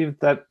I believe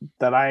that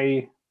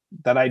I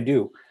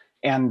do.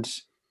 And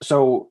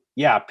so,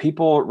 yeah,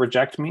 people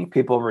reject me.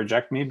 People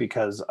reject me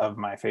because of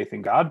my faith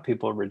in God.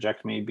 People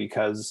reject me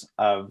because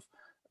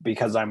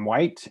I'm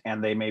white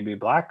and they may be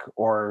black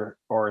or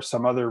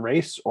some other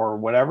race or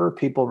whatever.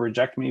 People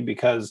reject me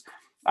because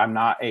I'm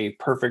not a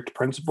perfect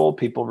principal.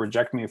 People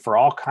reject me for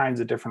all kinds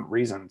of different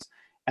reasons.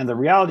 And the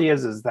reality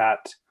is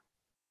that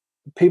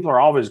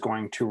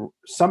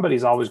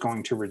somebody's always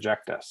going to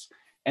reject us.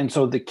 And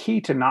so the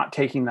key to not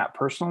taking that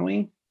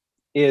personally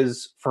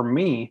is for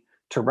me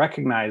to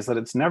recognize that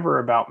it's never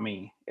about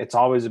me. It's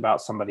always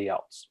about somebody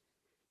else.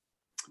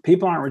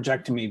 People aren't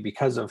rejecting me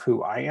because of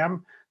who I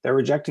am. They're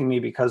rejecting me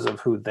because of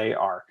who they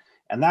are.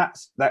 And that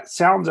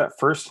sounds at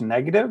first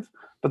negative,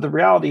 but the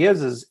reality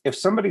is if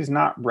somebody's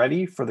not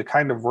ready for the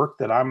kind of work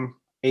that I'm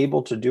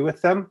able to do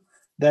with them,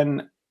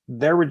 then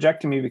they're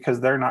rejecting me because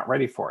they're not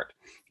ready for it.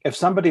 If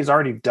somebody's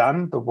already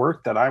done the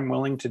work that I'm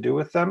willing to do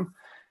with them,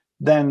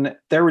 then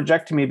they're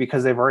rejecting me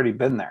because they've already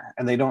been there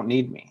and they don't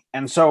need me.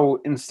 And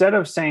so instead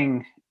of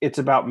saying it's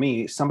about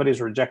me,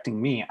 somebody's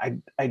rejecting me,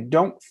 I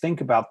don't think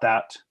about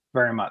that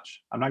very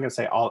much. I'm not going to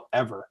say I'll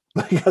ever,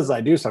 because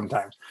I do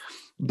sometimes,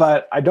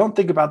 but I don't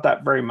think about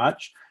that very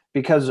much,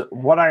 because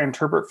what I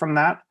interpret from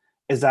that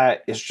is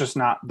that it's just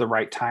not the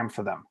right time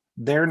for them.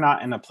 They're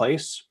not in a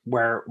place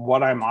where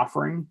what I'm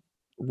offering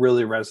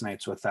really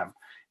resonates with them.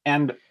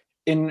 And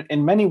in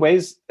many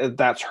ways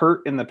that's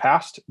hurt in the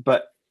past,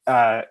 but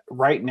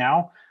right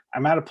now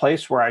I'm at a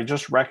place where I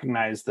just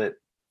recognize that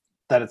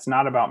it's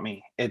not about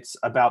me. It's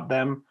about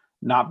them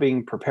not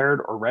being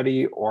prepared or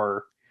ready,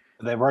 or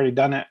they've already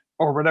done it,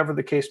 or whatever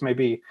the case may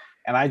be.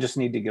 And I just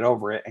need to get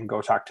over it and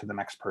go talk to the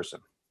next person.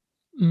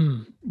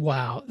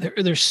 Wow.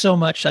 There's so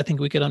much I think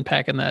we could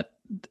unpack in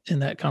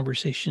that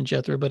conversation,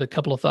 Jethro, but a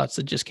couple of thoughts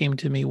that just came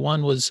to me.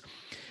 One was,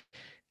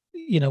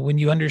 when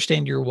you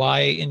understand your why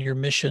and your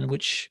mission,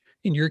 which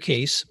in your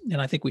case,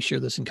 and I think we share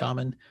this in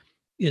common,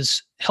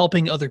 is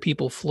helping other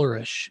people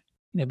flourish,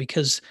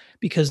 because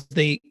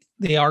they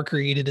are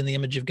created in the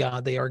image of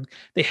God.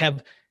 They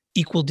have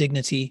equal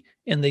dignity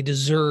and they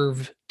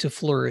deserve to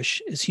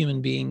flourish as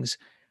human beings.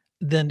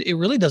 Then it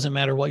really doesn't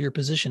matter what your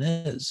position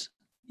is.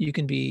 You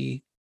can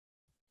be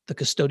the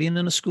custodian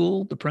in a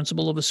school, the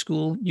principal of a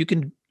school, you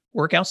can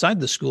work outside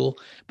the school.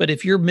 But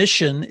if your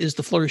mission is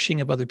the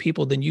flourishing of other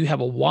people, then you have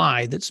a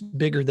why that's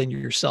bigger than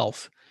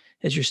yourself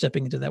as you're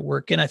stepping into that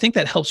work. And I think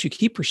that helps you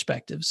keep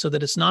perspective so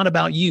that it's not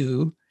about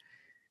you.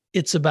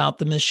 It's about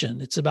the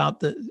mission. It's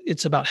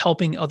about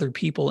helping other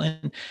people.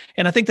 And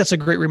I think that's a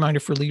great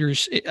reminder for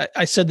leaders.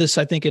 I said this,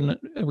 I think, in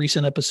a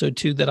recent episode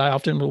too, that I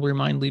often will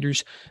remind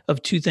leaders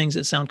of two things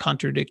that sound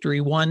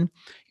contradictory. One,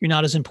 you're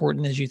not as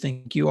important as you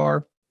think you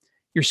are.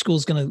 Your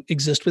school's going to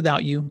exist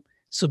without you.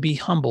 So be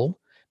humble.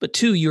 But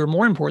two, you're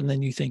more important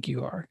than you think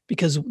you are,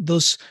 because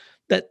the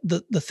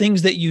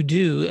things that you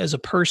do as a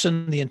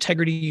person, the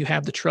integrity you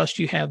have, the trust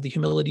you have, the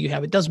humility you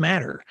have, it does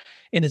matter.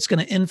 And it's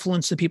going to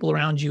influence the people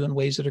around you in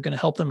ways that are going to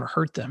help them or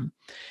hurt them.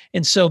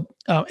 And so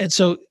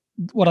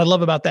what I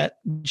love about that,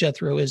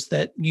 Jethro, is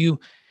that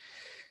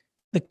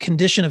the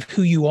condition of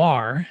who you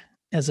are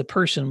as a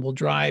person will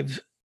drive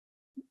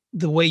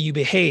the way you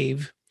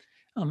behave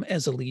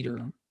as a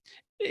leader.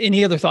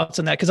 Any other thoughts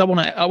on that? Because I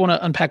want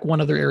to unpack one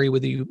other area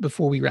with you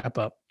before we wrap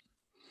up.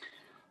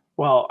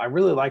 Well, I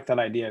really like that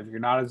idea of you're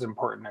not as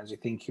important as you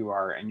think you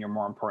are, and you're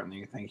more important than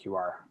you think you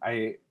are.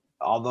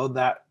 Although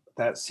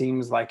that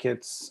seems like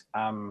it's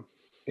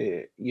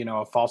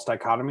a false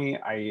dichotomy,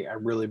 I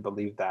really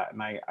believe that,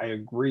 and I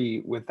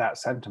agree with that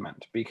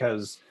sentiment,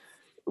 because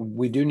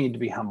we do need to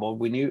be humble.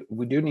 We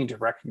do need to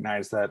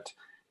recognize that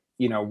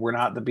we're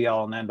not the be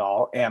all and end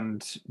all,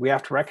 and we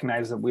have to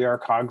recognize that we are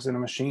cogs in a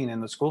machine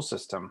in the school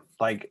system.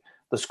 Like,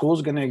 the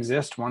school's going to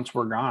exist once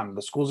we're gone.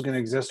 The school's going to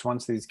exist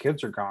once these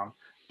kids are gone.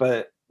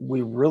 But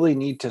we really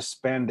need to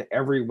spend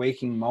every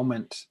waking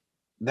moment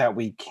that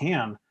we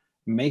can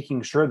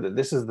making sure that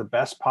this is the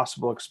best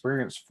possible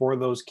experience for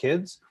those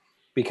kids,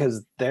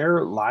 because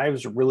their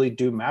lives really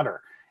do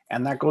matter.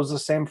 And that goes the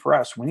same for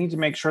us. We need to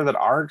make sure that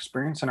our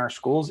experience in our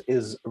schools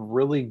is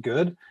really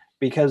good,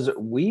 because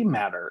we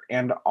matter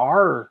and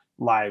our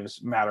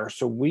lives matter.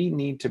 So we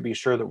need to be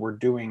sure that we're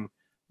doing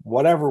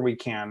whatever we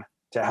can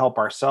to help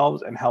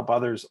ourselves and help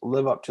others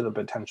live up to the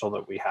potential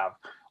that we have,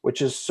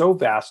 which is so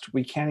vast,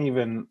 we can't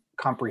even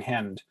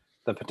comprehend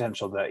the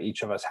potential that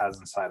each of us has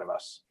inside of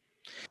us.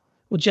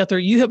 Well, Jethro,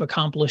 you have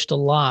accomplished a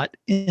lot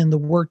in the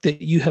work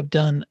that you have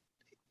done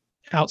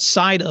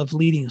outside of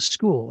leading a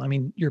school. I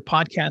mean, your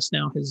podcast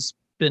now has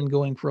been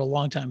going for a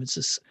long time. It's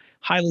this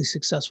highly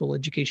successful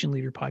education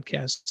leader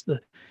podcast, the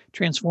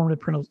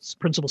Transformative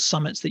Principal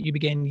Summits that you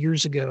began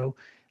years ago,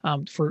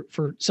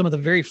 for some of the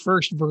very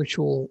first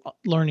virtual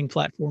learning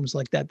platforms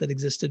like that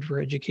existed for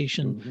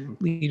education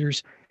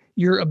leaders.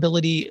 Your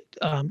ability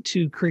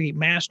to create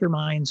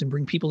masterminds and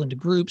bring people into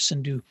groups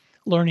and do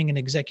learning and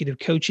executive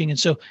coaching. And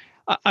so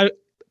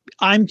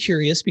I'm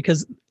curious,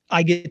 because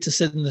I get to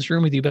sit in this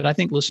room with you, but I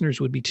think listeners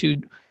would be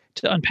too,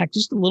 to unpack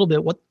just a little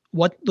bit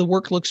what the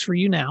work looks for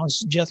you now.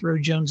 It's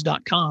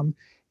jethrojones.com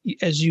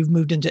as you've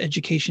moved into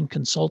education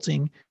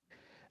consulting.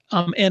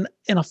 And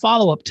a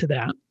follow-up to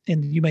that,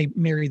 and you may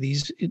marry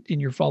these in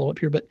your follow-up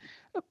here,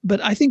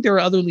 but I think there are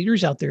other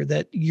leaders out there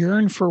that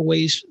yearn for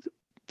ways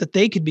that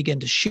they could begin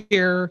to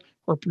share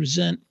or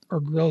present or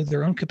grow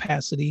their own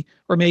capacity,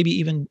 or maybe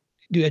even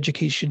do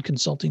education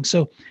consulting.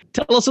 So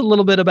tell us a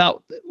little bit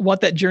about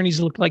what that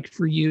journey's looked like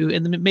for you.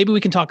 And then maybe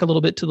we can talk a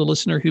little bit to the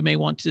listener who may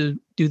want to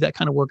do that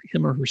kind of work,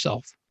 him or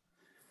herself.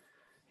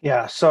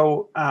 Yeah.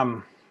 So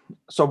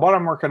So what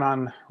I'm working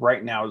on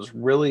right now is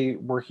really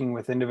working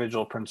with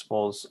individual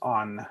principals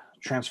on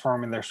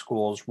transforming their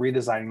schools,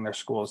 redesigning their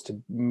schools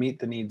to meet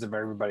the needs of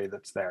everybody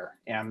that's there.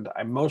 And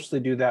I mostly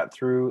do that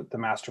through the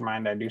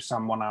mastermind. I do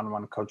some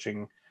one-on-one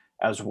coaching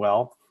as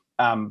well.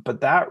 But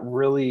that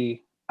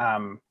really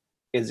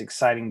is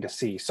exciting to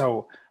see.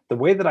 So the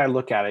way that I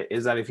look at it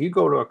is that if you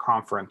go to a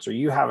conference or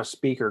you have a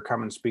speaker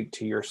come and speak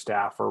to your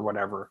staff or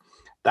whatever,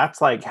 that's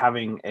like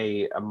having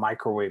a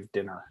microwave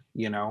dinner,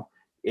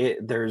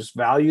 there's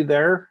value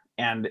there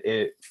and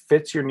it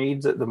fits your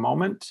needs at the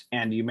moment,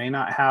 and you may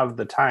not have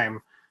the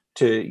time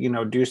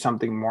to do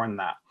something more than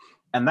that,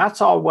 and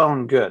that's all well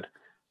and good.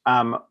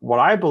 What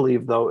I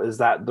believe though is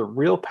that the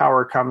real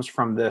power comes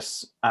from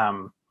this.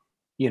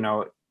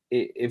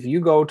 If you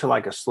go to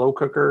like a slow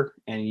cooker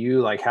and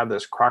you like have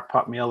this crock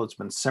pot meal that's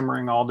been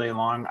simmering all day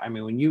long, I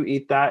mean, when you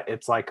eat that,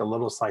 it's like a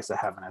little slice of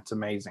heaven. It's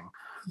amazing.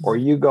 Or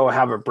you go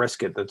have a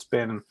brisket that's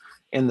been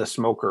in the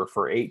smoker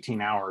for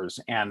 18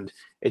 hours and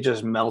it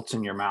just melts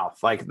in your mouth.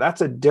 Like,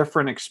 that's a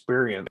different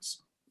experience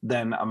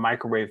than a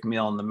microwave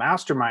meal. And the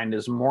mastermind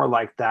is more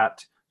like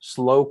that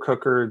slow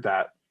cooker,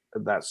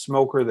 that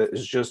smoker that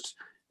is just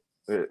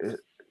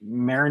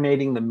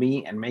marinating the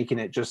meat and making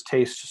it just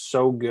taste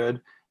so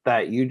good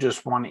that you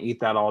just want to eat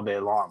that all day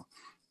long.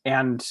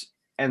 And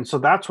so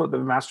that's what the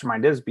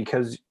mastermind is,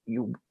 because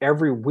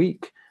every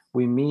week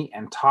we meet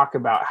and talk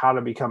about how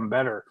to become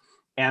better.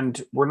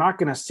 And we're not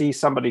going to see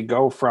somebody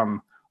go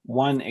from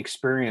one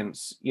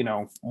experience,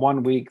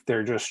 1 week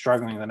they're just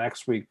struggling, the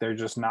next week they're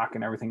just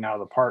knocking everything out of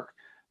the park.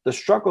 The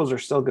struggles are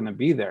still going to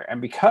be there.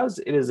 And because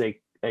it is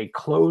a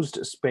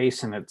closed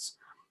space and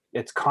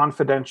it's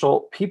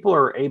confidential, people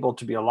are able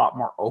to be a lot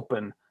more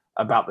open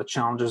about the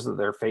challenges that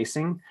they're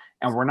facing.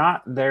 And we're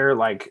not there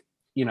like,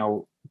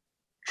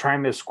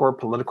 trying to score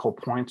political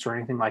points or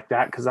anything like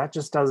that, because that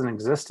just doesn't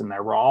exist in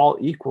there. We're all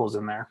equals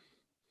in there.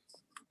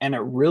 And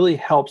it really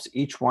helps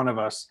each one of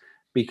us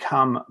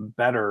become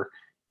better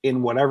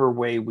in whatever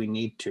way we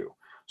need to.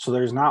 So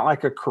there's not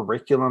like a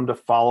curriculum to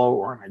follow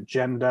or an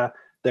agenda.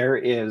 There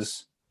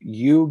is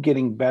you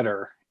getting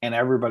better and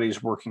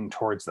everybody's working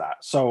towards that.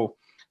 So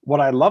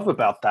what I love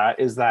about that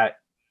is that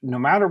no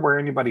matter where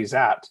anybody's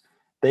at,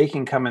 they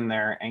can come in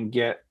there and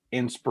get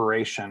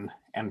inspiration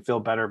and feel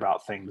better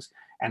about things.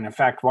 And in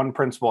fact, one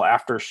principal,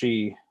 after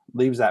she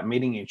leaves that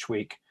meeting each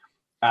week,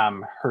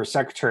 her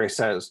secretary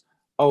says,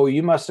 "Oh,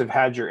 you must have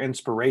had your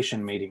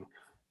inspiration meeting,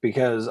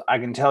 because I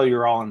can tell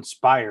you're all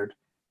inspired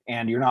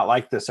and you're not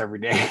like this every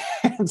day."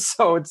 And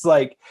so it's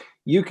like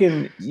you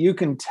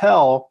can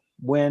tell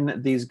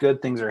when these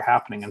good things are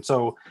happening. And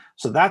so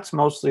that's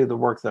mostly the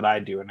work that I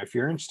do. And if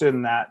you're interested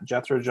in that,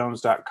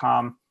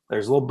 jethrojones.com,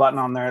 there's a little button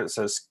on there that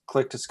says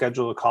click to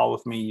schedule a call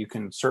with me. You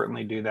can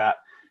certainly do that.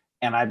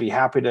 And I'd be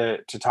happy to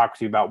talk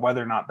to you about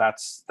whether or not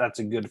that's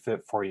a good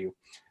fit for you.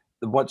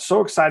 What's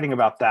so exciting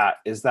about that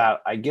is that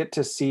I get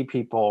to see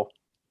people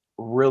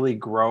really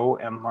grow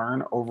and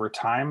learn over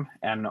time.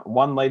 And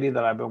one lady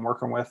that I've been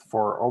working with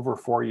for over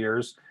 4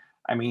 years,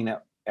 I mean,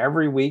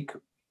 every week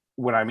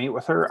when I meet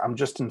with her, I'm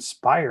just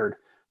inspired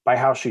by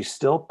how she's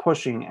still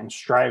pushing and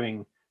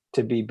striving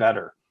to be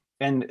better.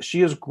 And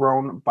she has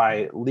grown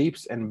by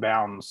leaps and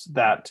bounds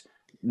that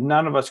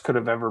none of us could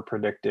have ever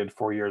predicted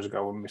 4 years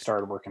ago when we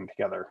started working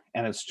together.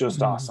 And it's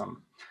just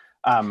awesome.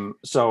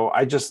 So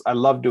I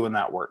love doing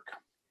that work.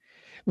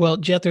 Well,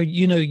 Jethro,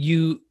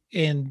 you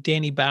and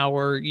Danny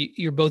Bauer,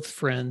 you're both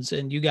friends,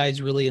 and you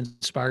guys really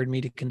inspired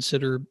me to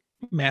consider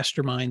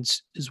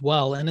masterminds as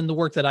well. And in the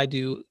work that I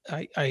do,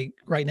 I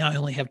right now I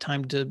only have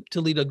time to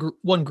lead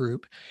one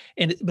group,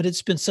 but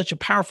it's been such a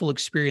powerful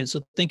experience.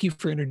 So thank you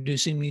for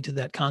introducing me to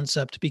that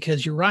concept,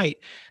 because you're right.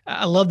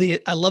 I love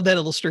that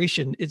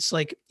illustration. It's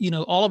like,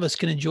 all of us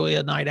can enjoy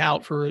a night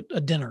out for a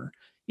dinner,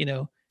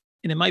 and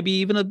it might be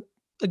even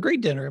a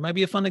great dinner. It might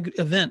be a fun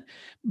event,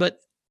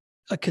 but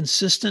a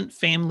consistent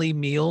family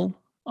meal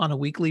on a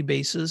weekly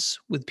basis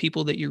with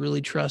people that you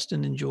really trust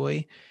and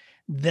enjoy,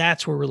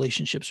 that's where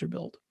relationships are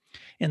built.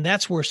 And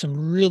that's where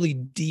some really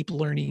deep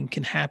learning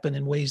can happen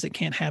in ways that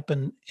can't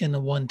happen in a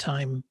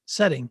one-time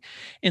setting.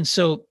 And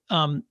so,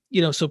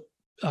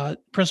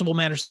 Principal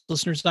Matters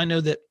listeners, I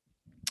know that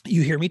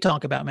you hear me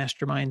talk about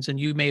masterminds, and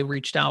you may have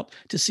reached out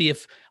to see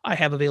if I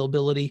have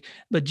availability,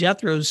 but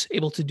Jethro's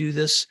able to do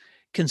this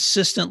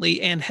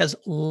consistently and has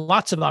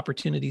lots of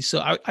opportunities.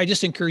 So I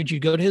just encourage you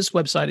to go to his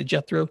website at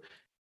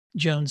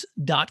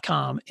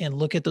jethrojones.com and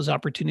look at those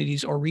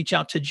opportunities, or reach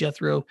out to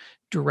Jethro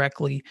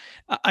directly.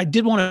 I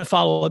did want to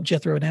follow up,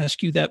 Jethro, and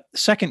ask you that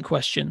second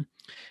question,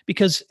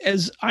 because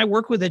as I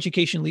work with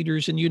education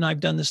leaders, and you and I have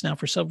done this now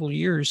for several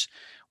years,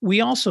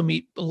 we also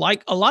meet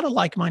like a lot of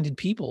like-minded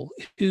people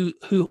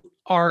who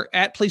are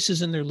at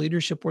places in their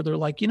leadership where they're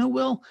like,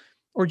 Will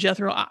or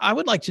Jethro, I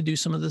would like to do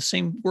some of the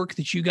same work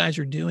that you guys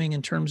are doing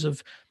in terms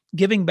of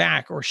giving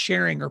back or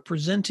sharing or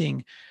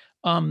presenting.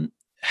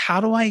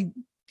 How do I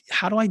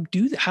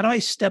do that? How do I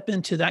step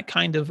into that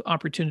kind of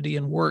opportunity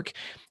and work?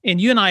 And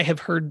you and I have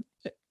heard,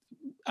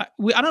 I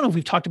don't know if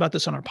we've talked about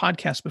this on our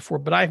podcast before,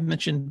 but I've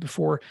mentioned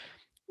before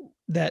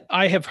that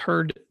I have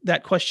heard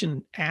that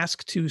question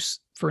asked to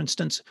For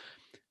instance,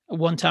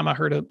 one time I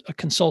heard a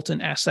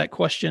consultant ask that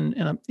question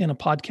in a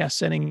podcast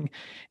setting,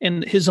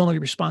 and his only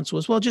response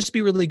was, well, just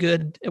be really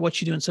good at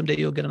what you do and someday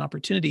you'll get an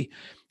opportunity.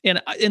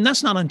 And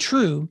that's not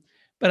untrue,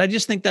 but I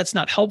just think that's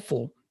not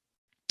helpful.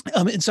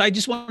 And so I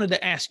just wanted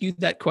to ask you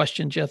that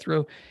question,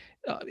 Jethro.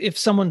 If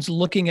someone's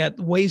looking at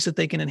ways that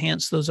they can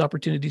enhance those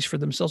opportunities for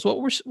themselves,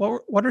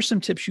 what are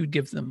some tips you'd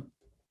give them?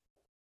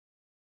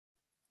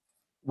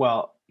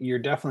 Well, you're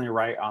definitely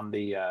right on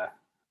the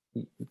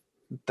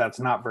that's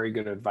not very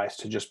good advice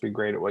to just be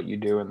great at what you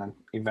do and then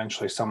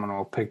eventually someone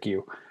will pick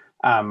you.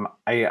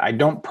 I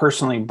don't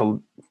personally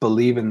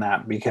believe in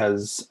that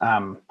because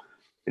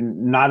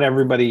not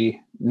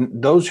everybody,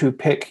 those who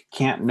pick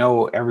can't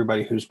know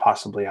everybody who's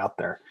possibly out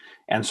there.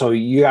 And so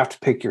you have to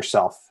pick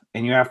yourself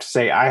and you have to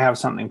say, I have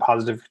something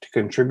positive to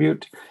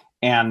contribute.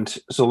 And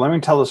so let me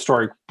tell the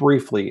story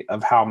briefly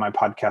of how my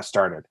podcast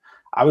started.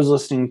 I was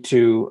listening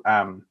to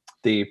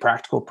the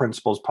Practical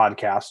Principles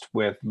podcast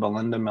with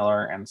Belinda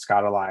Miller and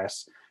Scott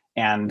Elias,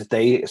 and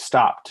they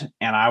stopped.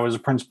 And I was a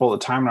principal at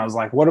the time, and I was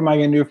like, what am I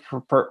going to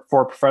do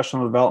for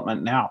professional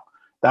development now?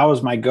 That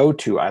was my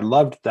go-to. I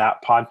loved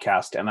that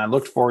podcast, and I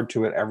looked forward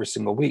to it every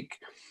single week.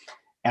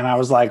 And I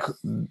was like,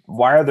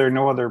 why are there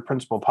no other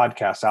principal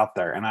podcasts out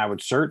there? And I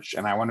would search,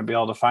 and I wouldn't be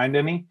able to find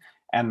any.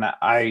 And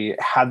I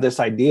had this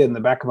idea in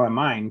the back of my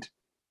mind,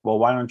 well,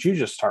 why don't you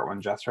just start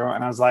one, Jethro?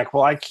 And I was like,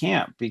 well, I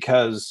can't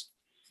because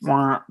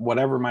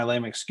whatever my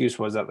lame excuse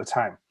was at the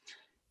time.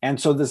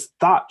 And so this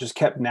thought just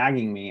kept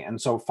nagging me.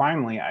 And so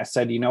finally I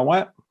said, you know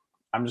what?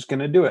 I'm just going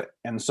to do it.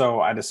 And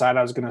so I decided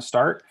I was going to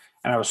start.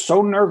 And I was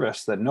so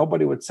nervous that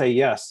nobody would say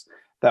yes,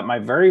 that my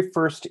very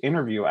first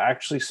interview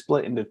actually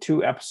split into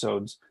 2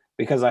 episodes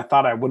because I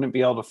thought I wouldn't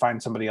be able to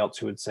find somebody else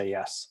who would say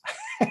yes.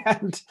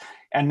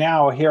 and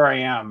now here I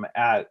am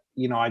at,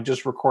 I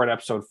just recorded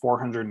episode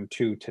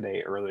 402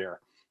 today earlier.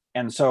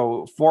 And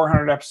so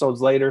 400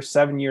 episodes later,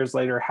 7 years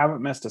later,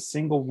 haven't missed a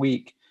single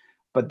week,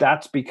 but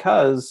that's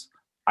because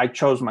I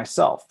chose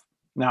myself.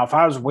 Now, if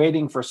I was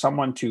waiting for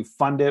someone to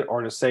fund it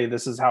or to say,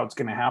 this is how it's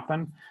going to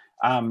happen,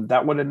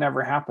 that would have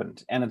never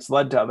happened. And it's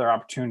led to other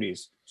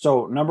opportunities.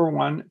 So number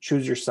 1,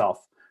 choose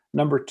yourself.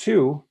 Number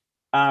 2,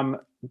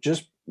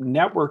 just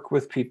network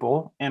with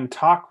people and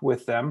talk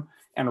with them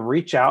and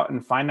reach out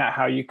and find out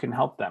how you can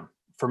help them.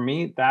 For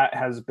me, that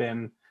has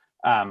been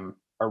a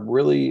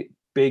really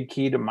big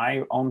key to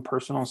my own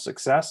personal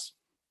success.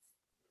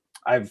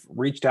 I've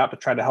reached out to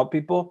try to help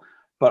people,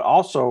 but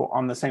also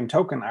on the same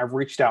token, I've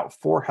reached out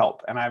for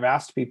help and I've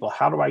asked people,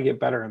 how do I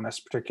get better in this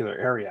particular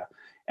area?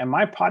 And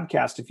my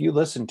podcast, if you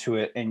listen to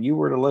it and you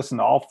were to listen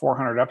to all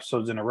 400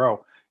 episodes in a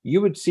row,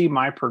 you would see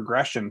my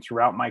progression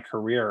throughout my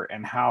career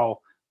and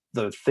how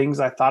the things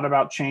I thought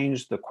about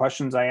changed, the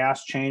questions I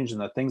asked changed, and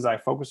the things I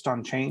focused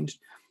on changed.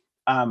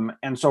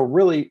 And so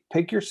really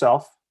pick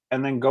yourself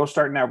and then go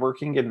start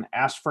networking and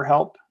ask for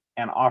help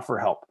and offer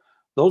help.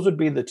 Those would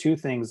be the 2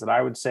 things that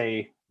I would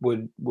say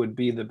would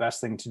be the best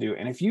thing to do.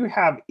 And if you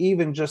have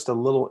even just a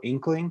little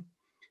inkling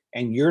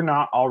and you're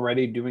not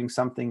already doing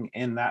something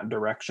in that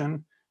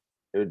direction,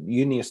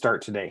 you need to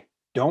start today.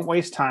 Don't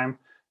waste time.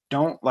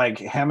 Don't like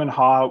hem and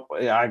haw.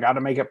 I got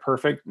to make it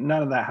perfect.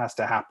 None of that has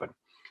to happen.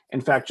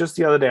 In fact, just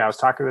the other day, I was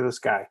talking to this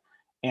guy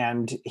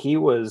and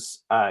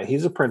he's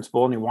a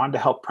principal and he wanted to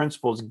help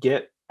principals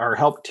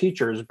help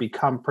teachers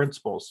become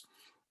principals.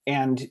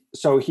 And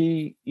so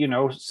he,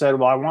 said,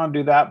 well, I want to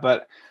do that,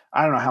 but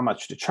I don't know how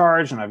much to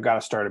charge and I've got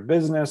to start a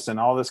business and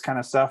all this kind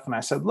of stuff. And I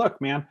said, look,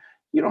 man,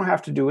 you don't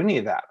have to do any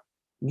of that.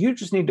 You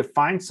just need to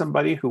find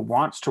somebody who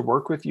wants to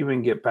work with you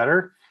and get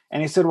better.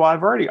 And he said, well,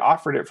 I've already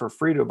offered it for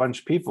free to a bunch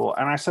of people.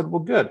 And I said,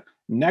 well, good.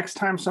 Next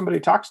time somebody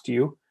talks to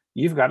you,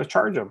 you've got to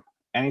charge them.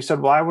 And he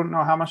said, well, I wouldn't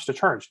know how much to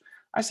charge.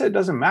 I said, it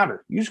doesn't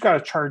matter. You just got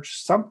to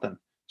charge something.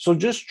 So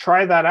just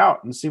try that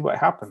out and see what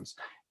happens.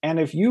 And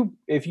if you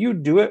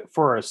do it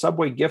for a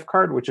Subway gift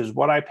card, which is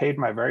what I paid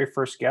my very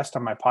first guest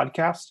on my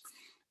podcast,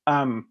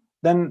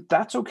 then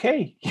that's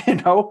okay.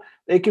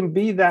 It can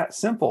be that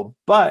simple.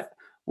 But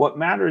what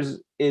matters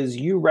is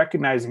you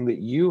recognizing that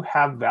you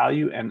have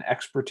value and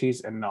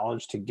expertise and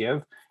knowledge to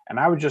give. And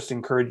I would just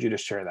encourage you to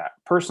share that.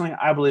 Personally,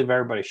 I believe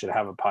everybody should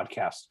have a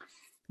podcast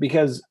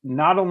because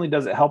not only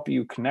does it help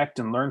you connect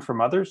and learn from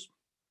others,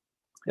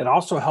 it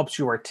also helps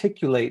you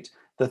articulate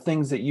the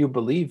things that you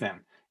believe in.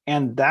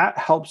 And that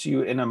helps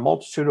you in a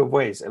multitude of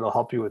ways. It'll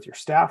help you with your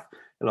staff.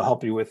 It'll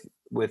help you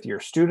with your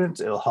students.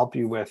 It'll help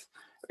you with,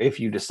 if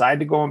you decide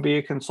to go and be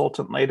a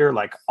consultant later,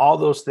 like all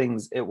those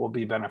things, it will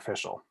be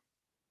beneficial.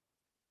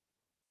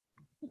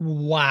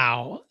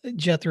 Wow.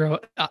 Jethro,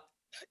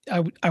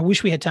 I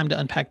wish we had time to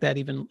unpack that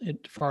even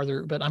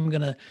farther, but I'm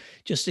going to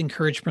just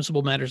encourage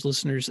Principal Matters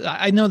listeners.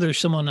 I know there's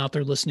someone out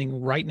there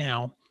listening right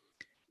now.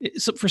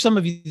 So for some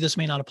of you, this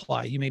may not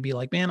apply. You may be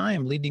like, man, I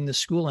am leading this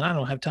school and I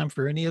don't have time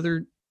for any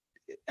other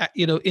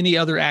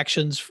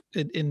actions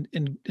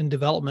in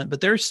development.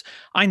 But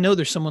I know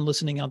there's someone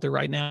listening out there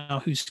right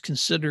now who's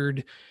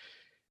considered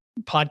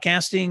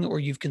podcasting, or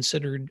you've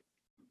considered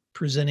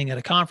presenting at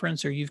a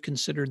conference, or you've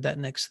considered that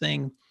next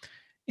thing.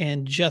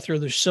 And Jethro,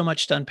 there's so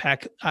much to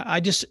unpack. I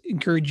just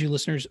encourage you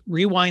listeners,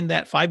 rewind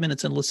that 5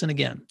 minutes and listen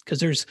again, because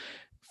there's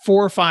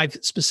 4 or 5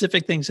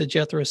 specific things that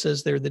Jethro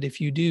says there that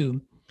if you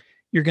do,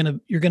 you're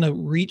gonna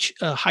reach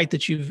a height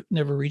that you've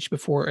never reached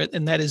before.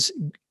 And that is,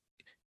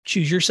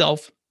 choose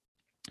yourself,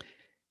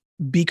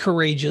 be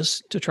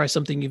courageous to try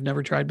something you've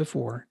never tried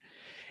before,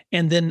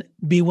 and then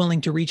be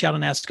willing to reach out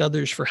and ask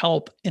others for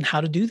help in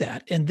how to do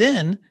that. And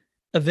then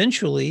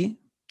eventually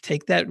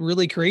take that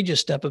really courageous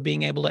step of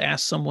being able to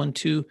ask someone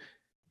to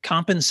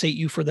compensate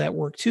you for that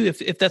work too,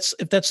 if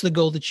that's the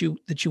goal that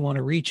you want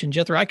to reach. And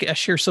Jethro, I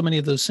share so many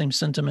of those same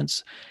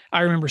sentiments.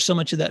 I remember so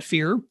much of that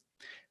fear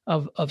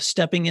of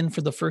stepping in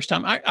for the first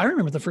time. I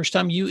remember the first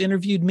time you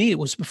interviewed me, it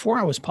was before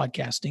I was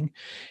podcasting.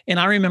 And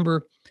I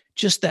remember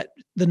just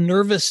the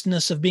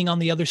nervousness of being on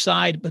the other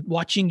side, but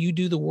watching you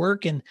do the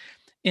work. And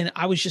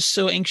I was just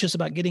so anxious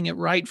about getting it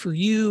right for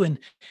you.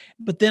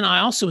 But then I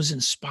also was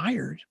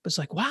inspired. It was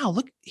like, wow,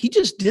 look, he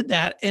just did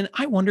that. And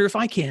I wonder if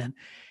I can.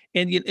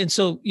 And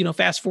so,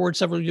 fast forward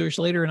several years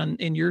later,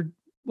 and you're,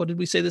 what did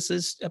we say? This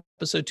is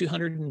episode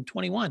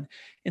 221.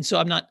 And so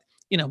I'm not,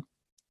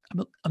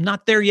 I'm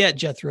not there yet,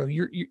 Jethro.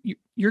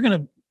 You're going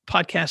to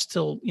podcast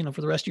till, for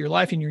the rest of your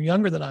life, and you're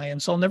younger than I am.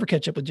 So I'll never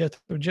catch up with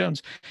Jethro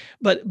Jones,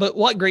 but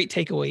what great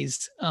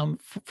takeaways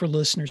for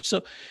listeners.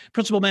 So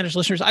Principal Matters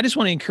listeners, I just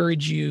want to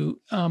encourage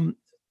you.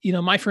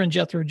 My friend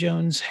Jethro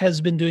Jones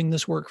has been doing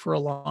this work for a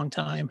long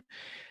time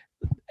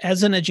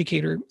as an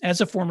educator,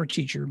 as a former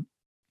teacher,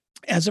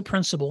 as a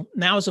principal,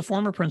 now as a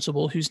former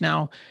principal who's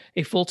now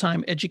a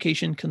full-time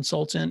education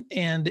consultant.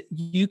 And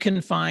you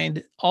can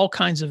find all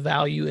kinds of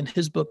value in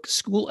his book,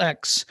 School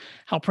X,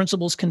 How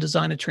Principals Can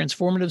Design a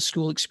Transformative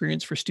School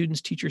Experience for Students,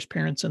 Teachers,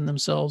 Parents, and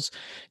Themselves.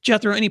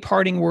 Jethro, any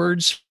parting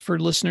words for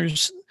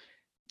listeners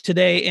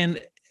today?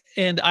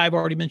 And I've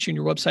already mentioned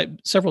your website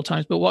several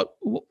times, but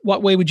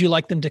what way would you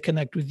like them to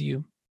connect with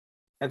you?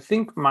 I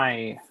think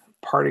my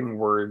parting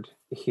word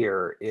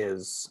here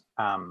is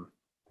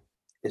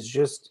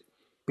just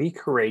be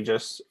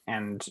courageous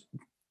and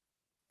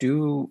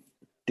do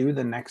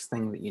the next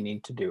thing that you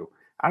need to do.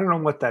 I don't know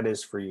what that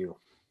is for you,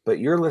 but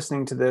you're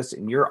listening to this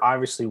and you're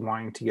obviously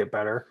wanting to get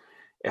better.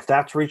 If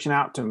that's reaching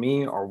out to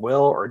me or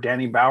Will or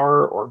Danny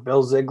Bauer or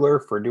Bill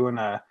Ziegler for doing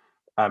a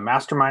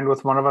mastermind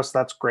with one of us,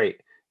 that's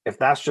great. If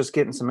that's just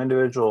getting some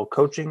individual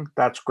coaching,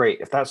 that's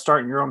great. If that's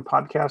starting your own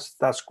podcast,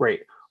 that's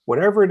great.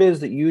 Whatever it is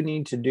that you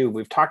need to do,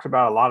 we've talked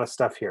about a lot of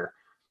stuff here.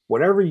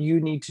 Whatever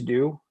you need to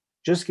do,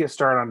 just get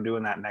started on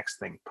doing that next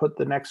thing. Put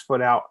the next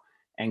foot out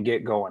and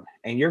get going.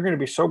 And you're going to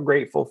be so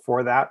grateful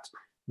for that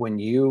when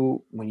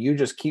you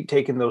just keep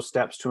taking those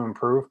steps to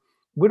improve.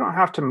 We don't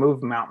have to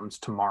move mountains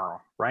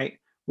tomorrow, right?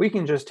 We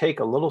can just take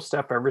a little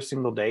step every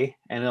single day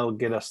and it'll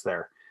get us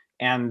there.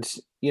 And,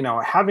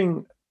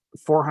 having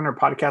 400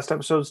 podcast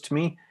episodes, to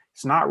me,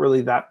 it's not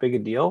really that big a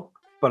deal,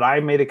 but I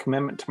made a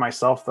commitment to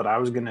myself that I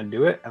was going to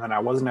do it and that I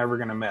wasn't ever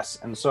going to miss.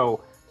 And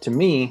so to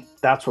me,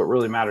 that's what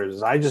really matters,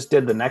 is I just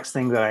did the next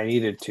thing that I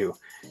needed to.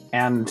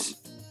 And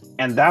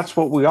that's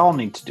what we all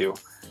need to do,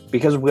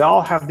 because we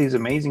all have these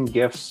amazing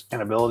gifts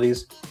and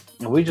abilities,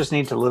 and we just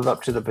need to live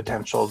up to the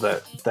potential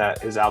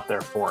that is out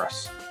there for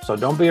us. So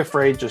don't be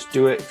afraid, just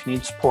do it. If you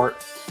need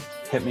support,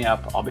 hit me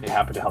up. I'll be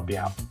happy to help you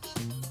out.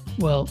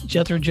 Well,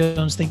 Jethro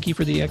Jones, thank you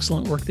for the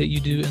excellent work that you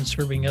do in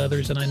serving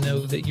others. And I know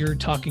that you're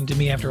talking to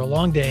me after a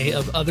long day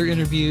of other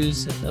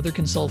interviews and other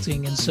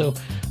consulting. And so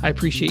I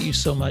appreciate you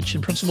so much.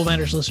 And Principal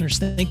Matters listeners,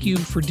 thank you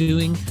for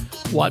doing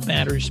what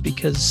matters,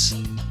 because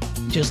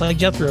just like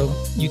Jethro,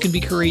 you can be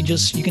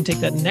courageous. You can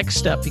take that next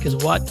step, because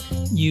what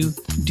you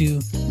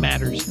do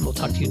matters. And we'll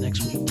talk to you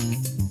next week.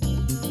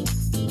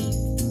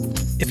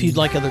 If you'd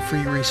like other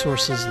free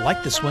resources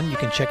like this one, you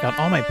can check out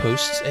all my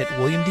posts at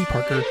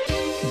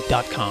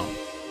williamdparker.com.